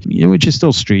photography, which is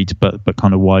still street, but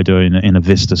kind of wider in a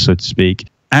vista, so to speak.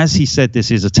 As he said,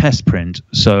 this is a test print.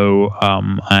 So,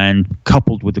 and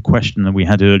coupled with the question that we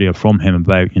had earlier from him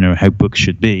about, how books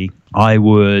should be, I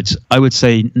would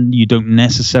say you don't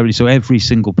necessarily. So every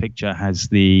single picture has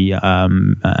the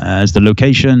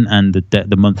location and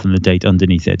the month and the date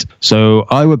underneath it. So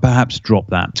I would perhaps drop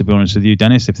that, to be honest with you,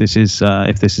 Dennis, if this is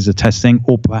a test thing,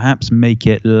 or perhaps make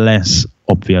it less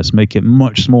obvious, make it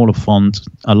much smaller font,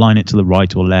 align it to the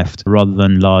right or left rather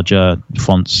than larger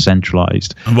fonts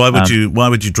centralized. And why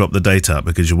would you drop the date out?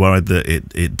 Because you're worried that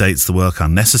it dates the work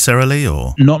unnecessarily,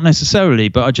 or not necessarily,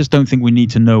 but I just don't think we need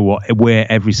to know where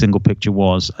every single picture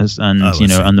was and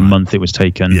the month it was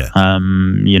taken. Yeah.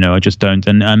 I just don't.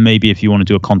 And maybe if you want to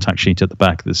do a contact sheet at the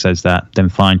back that says that, then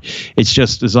fine. It's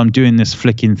just as I'm doing this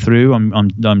flicking through,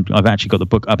 I've actually got the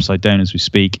book upside down as we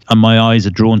speak, and my eyes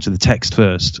are drawn to the text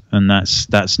first, and that's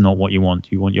not what you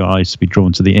want. You want your eyes to be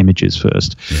drawn to the images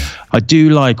first. Yeah. I do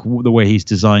like the way he's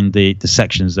designed the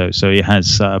sections, though. So he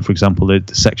has, for example, the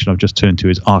section I've just turned to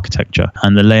is architecture,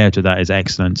 and the layout of that is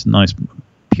excellent. Nice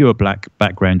pure black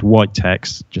background, white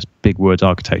text, just big words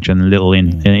architecture, and a little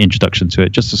introduction to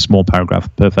it, just a small paragraph,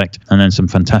 perfect. And then some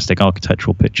fantastic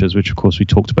architectural pictures, which of course we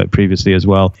talked about previously as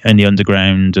well, in the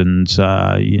underground. And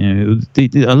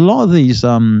a lot of these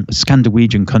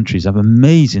Scandinavian countries have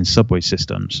amazing subway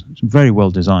systems. It's very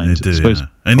well designed. They do, yeah.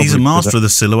 And he's a master of the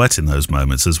silhouette in those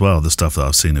moments as well, the stuff that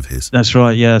I've seen of his. That's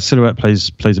right, yeah. Silhouette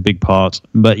plays a big part.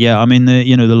 But yeah, I mean,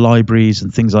 the libraries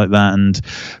and things like that. And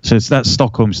so it's that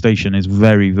Stockholm station is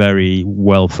very, very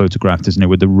well photographed, isn't it?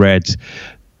 With the red,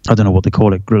 I don't know what they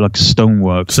call it, like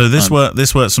stonework. So this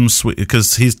works from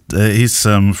because he's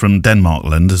from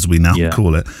Denmarkland, as we now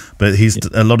call it. But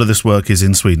a lot of this work is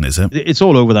in Sweden, is it? It's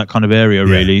all over that kind of area,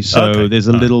 really. So there's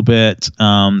a little bit,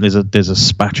 there's a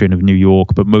spattering of New York,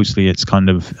 but mostly it's kind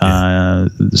of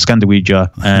Scandinavia,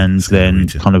 and then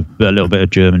kind of a little bit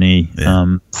of Germany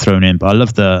thrown in. But I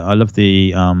love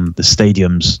the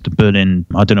stadiums, the Berlin.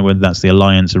 I don't know whether that's the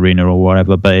Alliance Arena or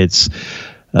whatever, but it's.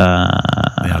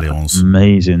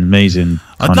 Amazing.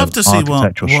 I'd love to see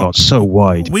what shots, so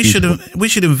wide. We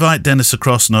should invite Dennis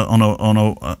across on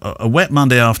a wet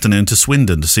Monday afternoon to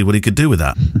Swindon to see what he could do with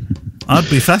that. I'd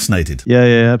be fascinated.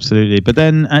 Yeah, absolutely. But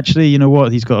then, actually, you know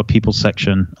what? He's got a people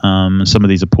section. Some of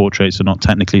these are portraits, so not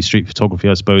technically street photography,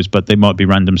 I suppose, but they might be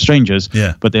random strangers.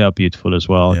 Yeah. But they are beautiful as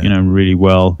well. Yeah. Really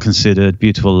well considered,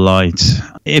 beautiful light.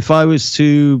 If I was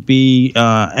to be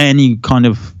any kind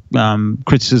of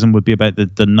criticism would be about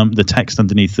the text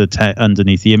underneath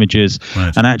the images,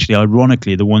 right. And actually,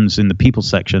 ironically, the ones in the people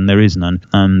section there is none,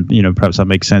 and perhaps that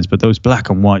makes sense. But those black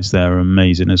and whites there are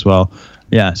amazing as well.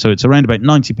 Yeah, so it's around about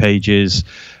 90 pages.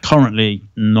 Currently,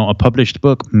 not a published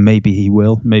book. Maybe he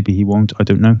will, maybe he won't. I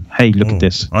don't know. Hey, look at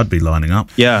this. I'd be lining up.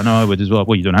 Yeah, no, I would as well.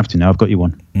 Well, you don't have to now. I've got you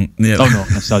one. Yeah. Oh no,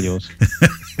 I'll sell yours.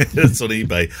 It's on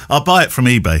eBay. I'll buy it from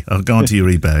eBay. I'll go onto your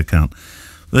eBay account.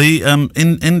 The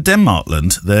in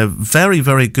Denmarkland, they're very,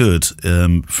 very good,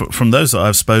 from those that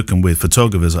I've spoken with,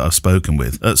 photographers that I've spoken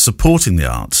with, at supporting the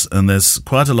arts. And there's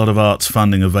quite a lot of arts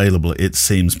funding available, it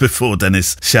seems, before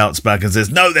Dennis shouts back and says,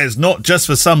 no, there's not, just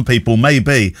for some people,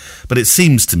 maybe. But it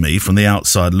seems to me, from the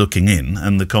outside looking in,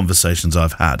 and the conversations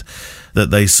I've had,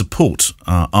 that they support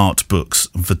art books,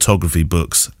 and photography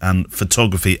books, and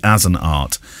photography as an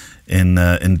art in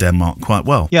Denmark quite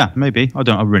well. Yeah, maybe.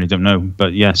 I really don't know,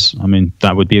 but yes, I mean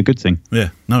that would be a good thing.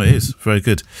 Yeah, no, it is very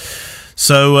good.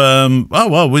 So,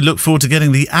 we look forward to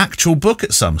getting the actual book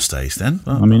at some stage. Then,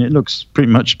 I mean, it looks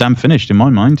pretty much damn finished in my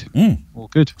mind. All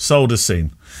good. Sold as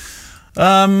seen.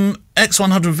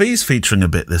 X100V's featuring a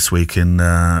bit this week in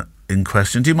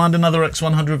question. Do you mind another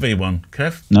X100V one,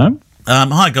 Kev? No.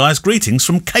 Hi guys, greetings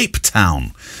from Cape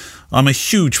Town. I'm a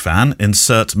huge fan,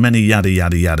 insert many yada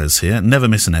yada yadas here, never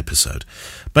miss an episode.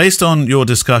 Based on your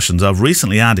discussions, I've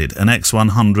recently added an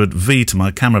X100V to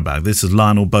my camera bag. This is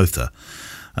Lionel Botha.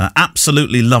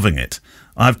 Absolutely loving it.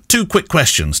 I have 2 quick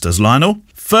questions, does Lionel?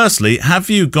 Firstly, have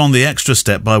you gone the extra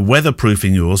step by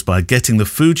weatherproofing yours by getting the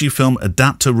Fujifilm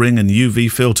adapter ring and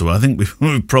UV filter? I think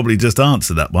we've probably just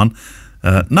answered that one.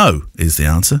 No is the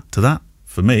answer to that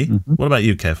for me. Mm-hmm. What about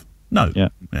you, Kev? No. Yeah.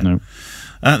 No.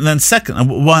 And then second,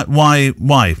 why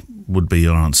would be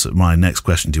your answer? My next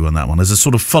question to you on that one as a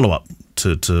sort of follow-up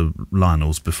to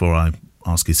Lionel's before I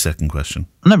ask his second question.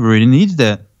 I never really needed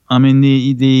it. I mean,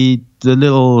 the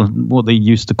little, what they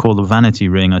used to call the vanity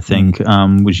ring, I think,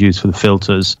 was used for the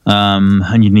filters.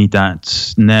 And you need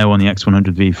that now on the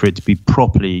X100V for it to be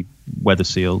properly weather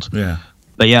sealed. Yeah.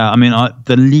 But yeah, I mean,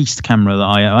 the least camera that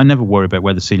I never worry about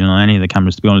weather sealing on any of the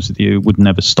cameras, to be honest with you. It would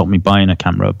never stop me buying a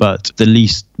camera. But the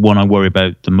least one I worry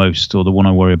about the most, or the one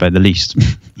I worry about the least,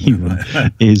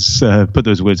 is, put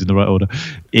those words in the right order,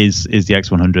 is the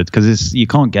X100. Because you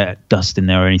can't get dust in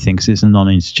there or anything, because it's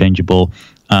non-interchangeable.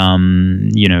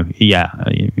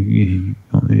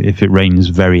 If it rains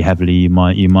very heavily, you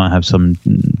might have some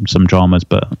dramas.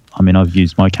 But I mean, I've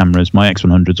used my cameras, my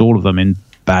X100s, all of them in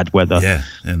bad weather. Yeah,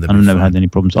 and I've never had any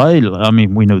problems. I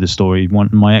mean, we know the story.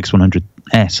 My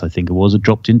X100S, I think it was, it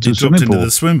dropped into the swimming pool. You dropped into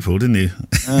the swimming pool, didn't you?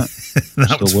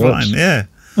 That was works. fine. Yeah.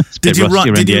 Did you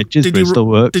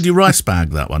rice bag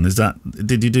that one?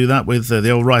 Did you do that with the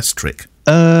old rice trick?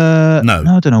 No,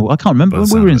 I don't know. I can't remember.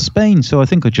 We were in Spain, so I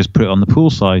think I just put it on the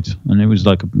poolside, and it was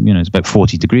like, it's about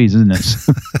 40 degrees, isn't it?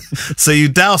 So you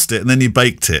doused it and then you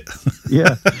baked it.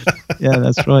 Yeah,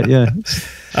 that's right. Yeah.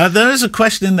 There is a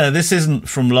question in there. This isn't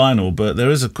from Lionel, but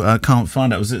there is I can't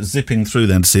find it. I was zipping through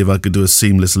then to see if I could do a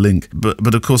seamless link.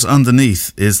 But of course,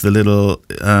 underneath is the little.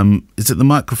 Is it the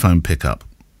microphone pickup?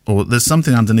 Or there's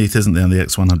something underneath, isn't there, on the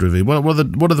X100V?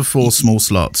 What are the 4 small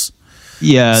slots?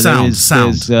 Yeah, sound.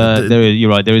 You're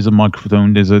right. There is a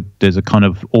microphone. There's a kind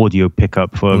of audio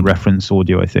pickup for reference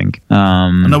audio, I think.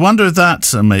 And I wonder if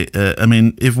that,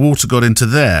 if water got into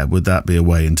there, would that be a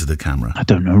way into the camera? I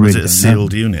don't know. Really, is it a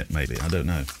sealed unit? Maybe, I don't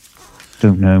know.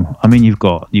 Don't know. I mean, you've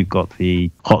got the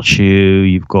hot shoe.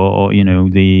 You've got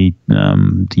the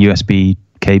USB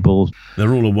cables.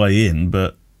 They're all a way in,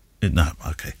 but no.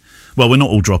 Okay. Well, we're not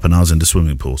all dropping ours into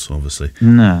swimming pools, obviously.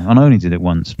 No, and I only did it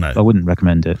once. No. I wouldn't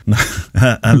recommend it.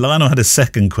 And Lionel had a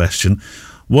second question.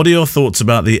 What are your thoughts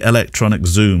about the electronic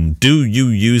zoom? Do you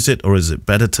use it, or is it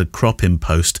better to crop in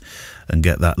post and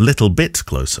get that little bit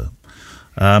closer?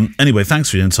 Anyway, thanks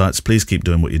for your insights. Please keep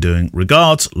doing what you're doing.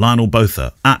 Regards, Lionel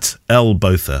Botha, at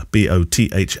LBotha,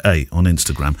 Botha on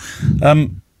Instagram.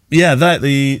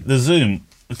 The zoom,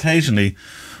 occasionally...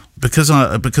 Because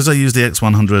I use the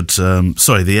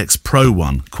X100, the X Pro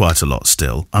one quite a lot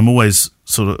still, I'm always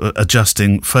sort of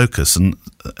adjusting focus, and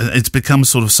it's become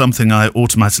sort of something I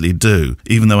automatically do,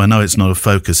 even though I know it's not a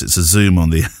focus, it's a zoom on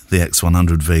the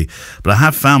X100V. But I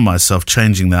have found myself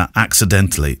changing that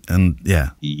accidentally, and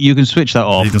yeah. You can switch that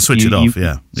off. You can switch it off,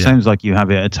 yeah. Sounds like you have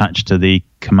it attached to the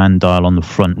command dial on the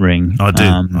front ring. I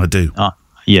do.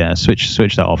 Yeah, switch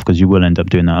that off, because you will end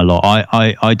up doing that a lot.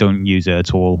 I don't use it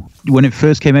at all. When it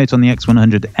first came out on the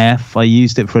X100F, I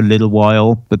used it for a little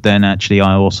while, but then actually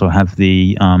I also have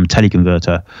the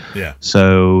teleconverter. Yeah.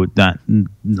 So that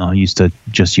I used to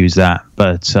just use that,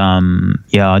 but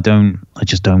I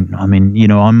just don't. I mean,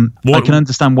 I can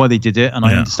understand why they did it, and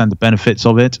I understand the benefits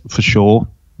of it for sure.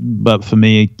 But for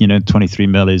me,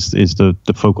 23mm is the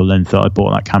focal length that I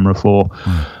bought that camera for.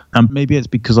 And maybe it's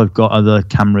because I've got other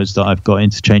cameras that I've got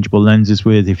interchangeable lenses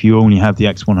with. If you only have the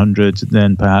X100,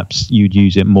 then perhaps you'd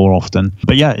use it more often.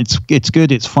 But yeah, it's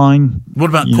good. It's fine. What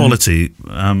about quality?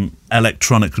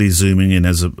 Electronically zooming in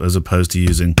as opposed to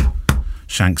using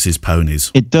Shanks's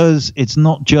ponies. It does. It's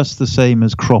not just the same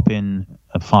as cropping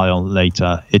a file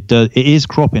later, it is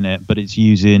cropping it, but it's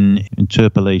using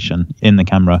interpolation in the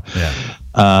camera. Yeah.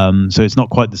 So it's not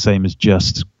quite the same as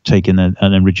just taking an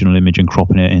original image and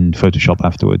cropping it in Photoshop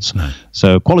afterwards. No.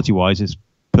 So quality-wise, it's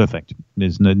perfect.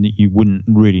 You wouldn't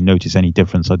really notice any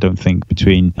difference, I don't think,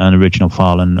 between an original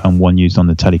file and one used on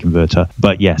the teleconverter.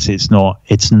 But yes, it's not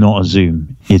a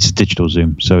zoom. It's a digital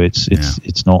zoom. So it's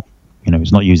not,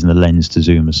 it's not using the lens to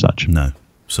zoom as such. No.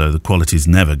 So the quality is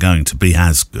never going to be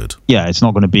as good. Yeah, it's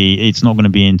not going to be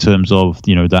in terms of,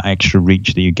 that extra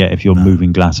reach that you get if you're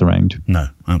moving glass around. No,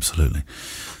 absolutely.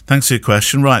 Thanks for your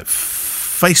question. Right,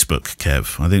 Facebook,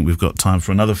 Kev. I think we've got time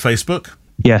for another Facebook.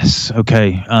 Yes,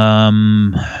 okay.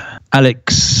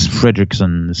 Alex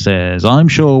Fredrickson says, I'm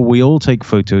sure we all take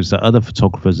photos that other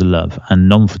photographers love and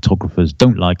non-photographers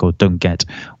don't like or don't get.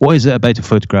 What is it about a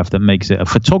photograph that makes it a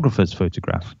photographer's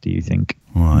photograph, do you think?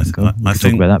 Well, I think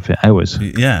talk about that for hours.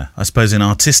 Yeah, I suppose in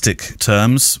artistic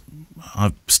terms,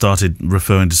 I've started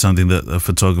referring to something that a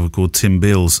photographer called Tim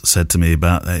Beals said to me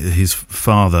about his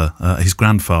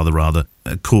grandfather,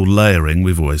 called layering.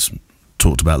 We've always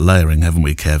talked about layering, haven't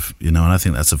we, Kev? And I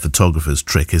think that's a photographer's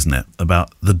trick, isn't it?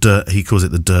 About the dirt, he calls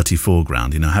it the dirty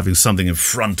foreground, having something in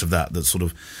front of that sort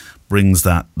of brings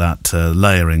that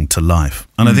layering to life.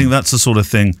 And I think that's the sort of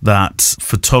thing that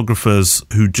photographers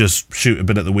who just shoot a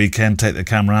bit at the weekend, take their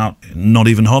camera out, not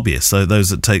even hobbyists, so those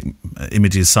that take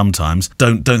images sometimes,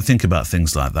 don't think about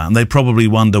things like that. And they probably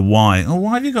wonder why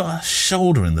have you got a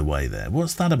shoulder in the way there?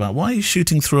 What's that about? Why are you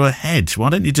shooting through a hedge? Why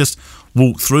don't you just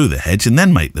walk through the hedge and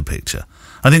then make the picture?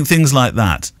 I think things like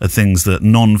that are things that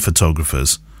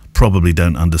non-photographers probably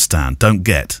don't understand, don't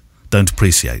get, don't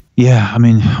appreciate. Yeah, I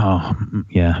mean, I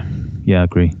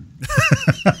agree.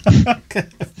 Okay.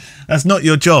 That's not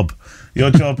your job. Your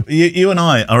job, you and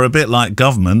I are a bit like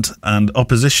government and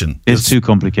opposition. It's too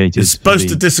complicated. You're supposed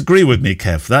to disagree with me,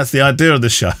 Kev. That's the idea of the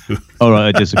show. All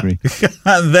right, I disagree.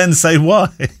 And then say why.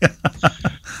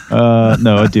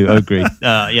 No, I do. I agree.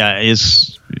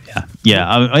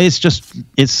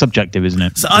 It's subjective, isn't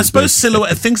it? So I suppose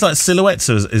things like silhouettes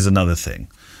is another thing.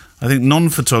 I think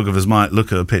non-photographers might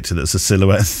look at a picture that's a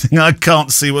silhouette thing. I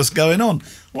can't see what's going on.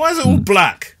 Why is it all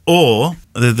black? Or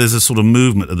there's a sort of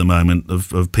movement at the moment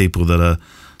of people that are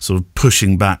sort of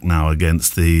pushing back now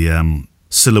against the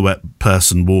silhouette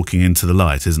person walking into the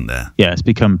light, isn't there? Yeah, it's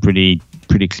become pretty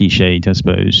cliched, I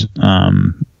suppose.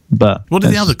 But what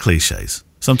are the other cliches?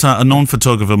 Sometimes a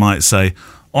non-photographer might say,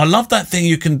 I love that thing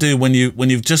you can do when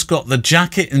you've just got the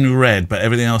jacket in red but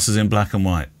everything else is in black and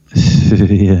white.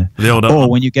 Yeah. Or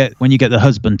when you get the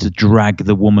husband to drag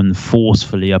the woman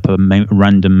forcefully up a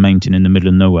random mountain in the middle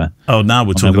of nowhere. Oh, now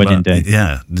we're talking wedding about day.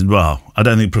 Yeah. Well, I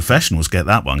don't think professionals get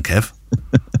that one, Kev.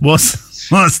 What's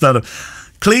that?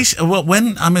 Cliche. Well,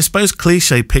 I suppose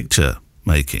cliche picture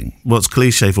making. What's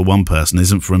cliche for one person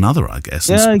isn't for another, I guess.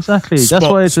 Yeah, exactly. That's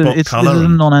why this is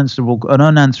an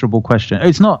unanswerable question.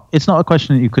 It's not a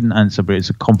question that you couldn't answer, but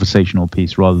it's a conversational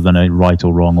piece rather than a right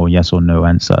or wrong or yes or no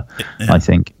answer. Yeah. I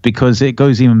think because it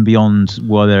goes even beyond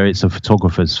whether it's a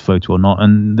photographer's photo or not,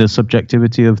 and the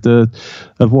subjectivity of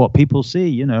what people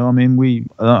see. I mean,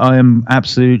 I am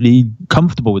absolutely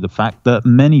comfortable with the fact that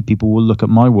many people will look at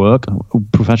my work,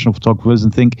 professional photographers,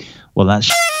 and think, well, that's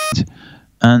shit.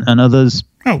 And others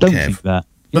don't think that.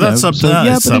 But that's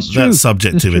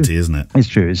subjectivity, isn't it? It's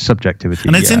true. It's subjectivity.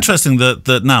 And it's interesting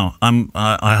that now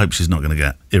I hope she's not going to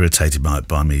get irritated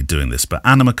by me doing this. But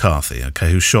Anna McCarthy,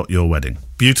 who shot your wedding,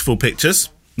 beautiful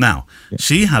pictures. Now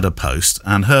she had a post,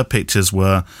 and her pictures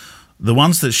were the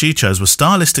ones that she chose were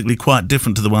stylistically quite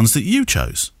different to the ones that you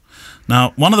chose.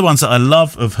 Now, one of the ones that I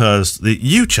love of hers that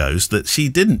you chose that she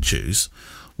didn't choose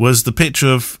was the picture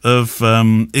of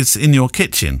it's in your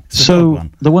kitchen. So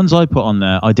the ones I put on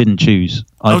there, I didn't choose.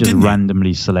 I just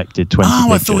randomly selected 20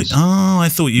 pictures. I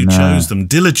thought you chose them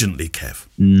diligently, Kev.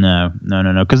 No,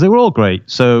 because they were all great.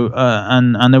 So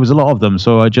and there was a lot of them.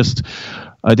 So I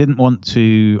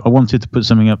wanted to put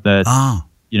something up there.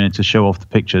 To show off the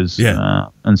pictures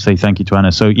and say thank you to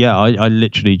Anna. So I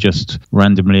literally just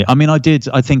randomly. I mean, I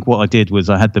think what I did was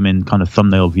I had them in kind of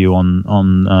thumbnail view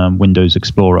on Windows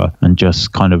Explorer, and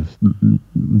just kind of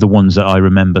the ones that I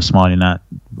remember smiling at,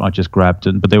 I just grabbed,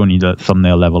 but they were only at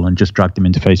thumbnail level, and just dragged them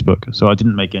into Facebook. So I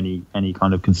didn't make any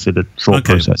kind of considered thought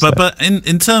process. But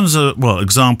in terms of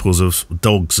examples of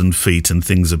dogs and feet and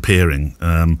things appearing,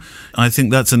 I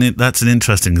think that's an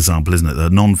interesting example, isn't it?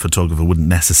 That a non-photographer wouldn't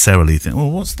necessarily think,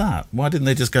 well, what's that? Why didn't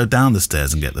they just go down the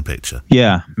stairs and get the picture?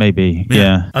 Yeah, maybe.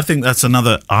 Yeah. I think that's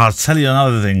I'll tell you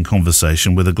another thing,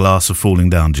 conversation with a glass of falling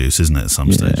down juice, isn't it, at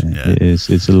some stage? Yeah, it is.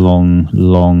 It's a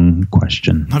long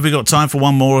question. Have we got time for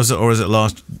one more, or is it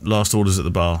last orders at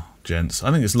the bar? gents.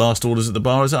 I think it's last orders at the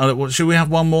bar. Is it? Should we have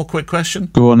one more quick question?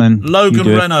 Go on then. Logan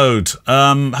Renaud.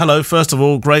 Hello. First of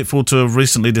all, grateful to have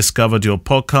recently discovered your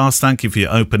podcast. Thank you for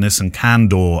your openness and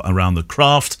candor around the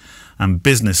craft and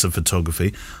business of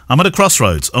photography. I'm at a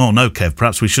crossroads. Oh no, Kev,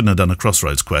 perhaps we shouldn't have done a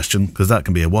crossroads question, because that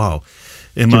can be a while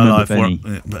in my life.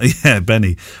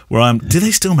 Benny. Do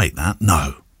they still make that?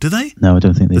 No. Do they? No, I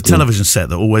don't think they do. The television set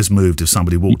that always moved if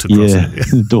somebody walked across it.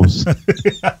 It does.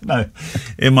 No.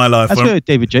 In my life. That's where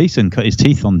David Jason cut his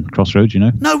teeth on Crossroads, you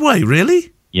know. No way,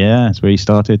 really? Yeah, that's where he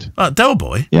started. Del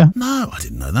Boy? Yeah. No, I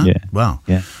didn't know that. Yeah. Wow.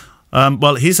 Yeah.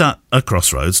 Well, he's at a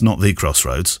crossroads, not the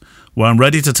crossroads, where I'm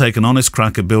ready to take an honest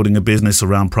crack at building a business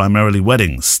around primarily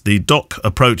weddings. The doc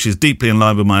approach is deeply in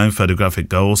line with my own photographic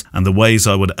goals and the ways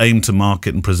I would aim to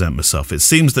market and present myself. It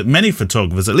seems that many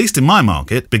photographers, at least in my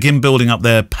market, begin building up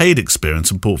their paid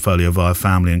experience and portfolio via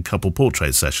family and couple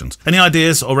portrait sessions. Any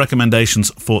ideas or recommendations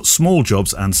for small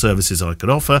jobs and services I could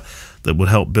offer that would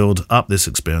help build up this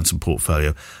experience and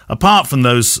portfolio? Apart from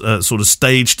those sort of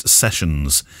staged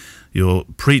sessions you're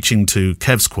preaching to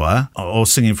Kev's choir or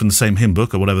singing from the same hymn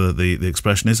book or whatever the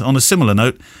expression is. On a similar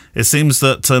note, it seems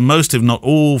that most, if not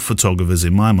all, photographers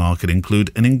in my market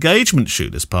include an engagement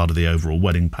shoot as part of the overall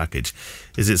wedding package.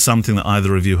 Is it something that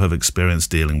either of you have experience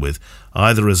dealing with,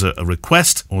 either as a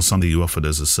request or something you offered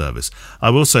as a service? I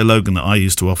will say, Logan, that I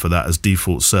used to offer that as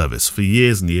default service for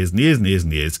years and years and years and years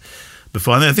and years.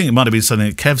 Before, I think it might have been something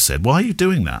that Kev said. Why are you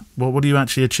doing that? What are you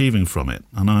actually achieving from it?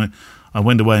 And I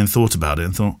went away and thought about it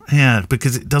and thought, yeah,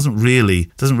 because it doesn't really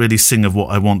sing of what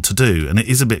I want to do, and it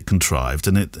is a bit contrived,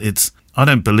 and it's. I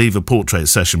don't believe a portrait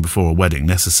session before a wedding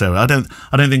necessarily. I don't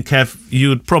think, Kev, you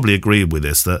would probably agree with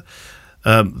this that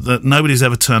nobody's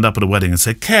ever turned up at a wedding and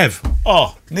said, Kev,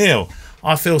 Neil,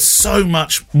 I feel so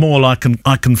much more like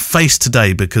I can face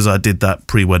today because I did that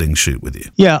pre-wedding shoot with you.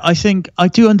 Yeah, I think I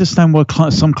do understand why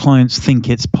some clients think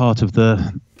it's part of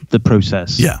the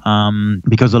process. Yeah.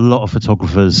 Because a lot of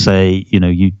photographers say,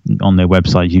 you on their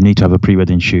website, you need to have a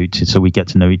pre-wedding shoot so we get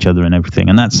to know each other and everything.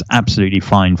 And that's absolutely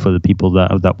fine for the people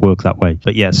that work that way.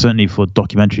 But yeah, certainly for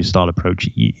documentary style approach,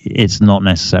 it's not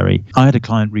necessary. I had a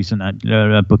client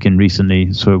booking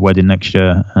recently for a wedding next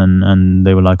year, and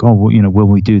they were like, will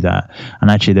we do that? And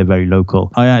actually they're very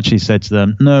local. I actually said to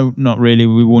them, no, not really.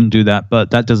 We wouldn't do that.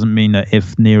 But that doesn't mean that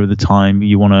if nearer the time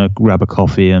you want to grab a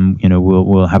coffee and,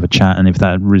 we'll have a chat. And if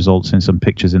that results in some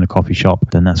pictures in a coffee shop,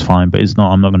 then that's fine. But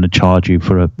I'm not going to charge you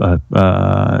for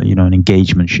an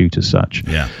engagement shoot as such.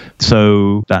 Yeah.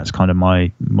 So that's kind of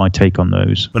my take on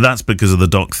those. But that's because of the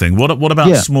doc thing. What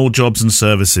about small jobs and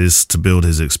services to build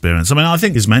his experience? I mean, I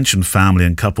think he's mentioned family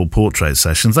and couple portrait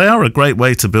sessions. They are a great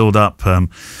way to build up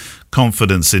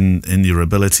confidence in your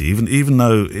ability, even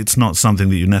though it's not something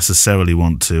that you necessarily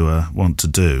want to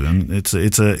do. And it's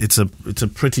a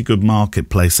pretty good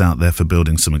marketplace out there for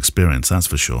building some experience. That's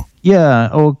for sure. Yeah,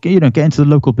 or get into the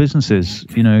local businesses.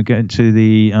 Get into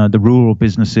the rural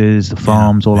businesses, the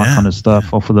farms, all that kind of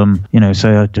stuff. Offer them,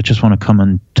 say I just want to come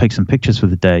and take some pictures for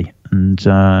the day. And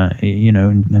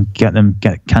and get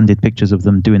candid pictures of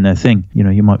them doing their thing.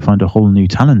 You might find a whole new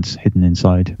talent hidden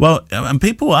inside. Well, and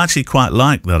people actually quite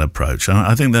like that approach.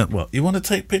 I think that you want to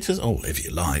take pictures, if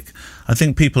you like. I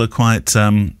think people are quite.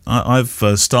 I've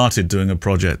started doing a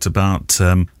project about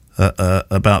the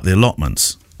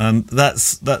allotments, and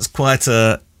that's quite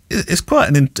a. It's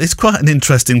quite an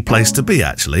interesting place to be,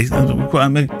 actually.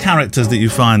 Characters that you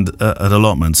find at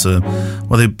allotments,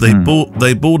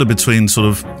 they border between sort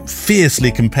of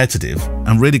fiercely competitive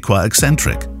and really quite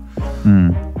eccentric.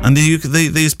 And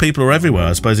these people are everywhere,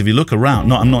 I suppose. If you look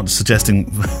around, I'm not suggesting.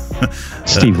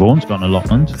 Steve Vaughan's got an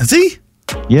allotment. Has he?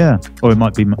 Yeah, or it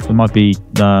might be Mandy.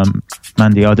 I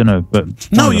don't know,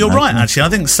 but no, you're right. Actually, I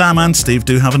think Sam and Steve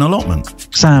do have an allotment.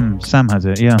 Sam has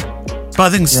it. Yeah.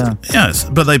 But I think yes,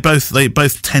 but they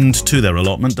both tend to their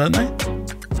allotment, don't they?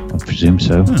 I presume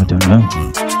so. Yeah. I don't know.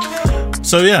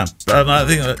 So yeah, I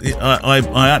think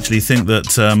I actually think that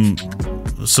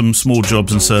some small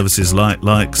jobs and services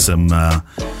like some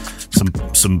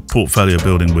portfolio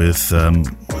building with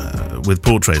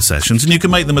portrait sessions, and you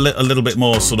can make them a little bit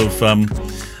more sort of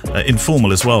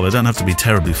informal as well. They don't have to be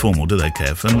terribly formal, do they,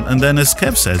 Kev? And then, as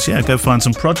Kev says, go find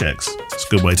some projects. It's a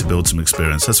good way to build some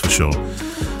experience, that's for sure.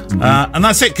 And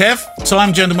that's it, Kev.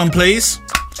 Time, gentlemen, please.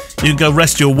 You can go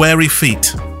rest your weary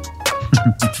feet.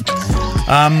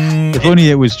 If only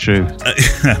it was true.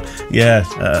 Yeah.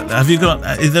 Have you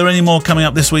got? Is there any more coming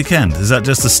up this weekend? Is that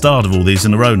just the start of all these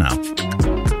in a row now?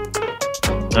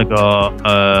 I got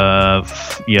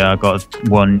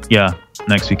one. Yeah,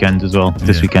 next weekend as well.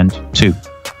 This weekend 2.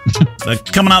 They're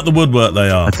coming out the woodwork, they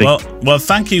are. Well,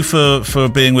 thank you for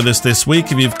being with us this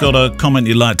week. If you've got a comment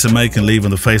you'd like to make and leave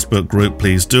in the Facebook group,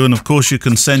 please do. And of course, you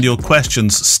can send your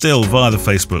questions still via the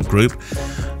Facebook group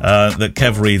that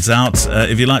Kev reads out.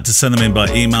 If you'd like to send them in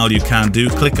by email, you can do.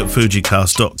 Click at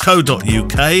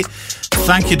fujicast.co.uk.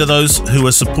 Thank you to those who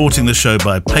are supporting the show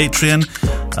by Patreon.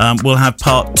 We'll have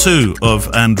part 2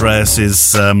 of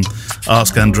Andreas's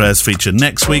Ask Andreas feature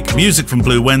next week. Music from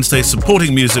Blue Wednesday,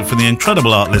 supporting music from the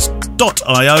incredible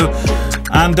artlist.io.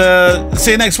 And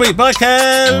see you next week. Bye,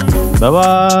 Kev.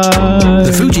 Bye-bye.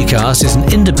 The FujiCast is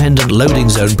an independent loading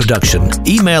zone production.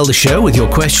 Email the show with your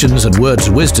questions and words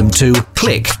of wisdom to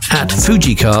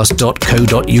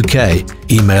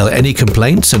click@fujicast.co.uk. Email any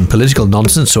complaints and political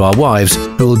nonsense to our wives,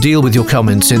 who will deal with your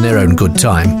comments in their own good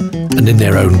time and in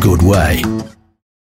their own good way.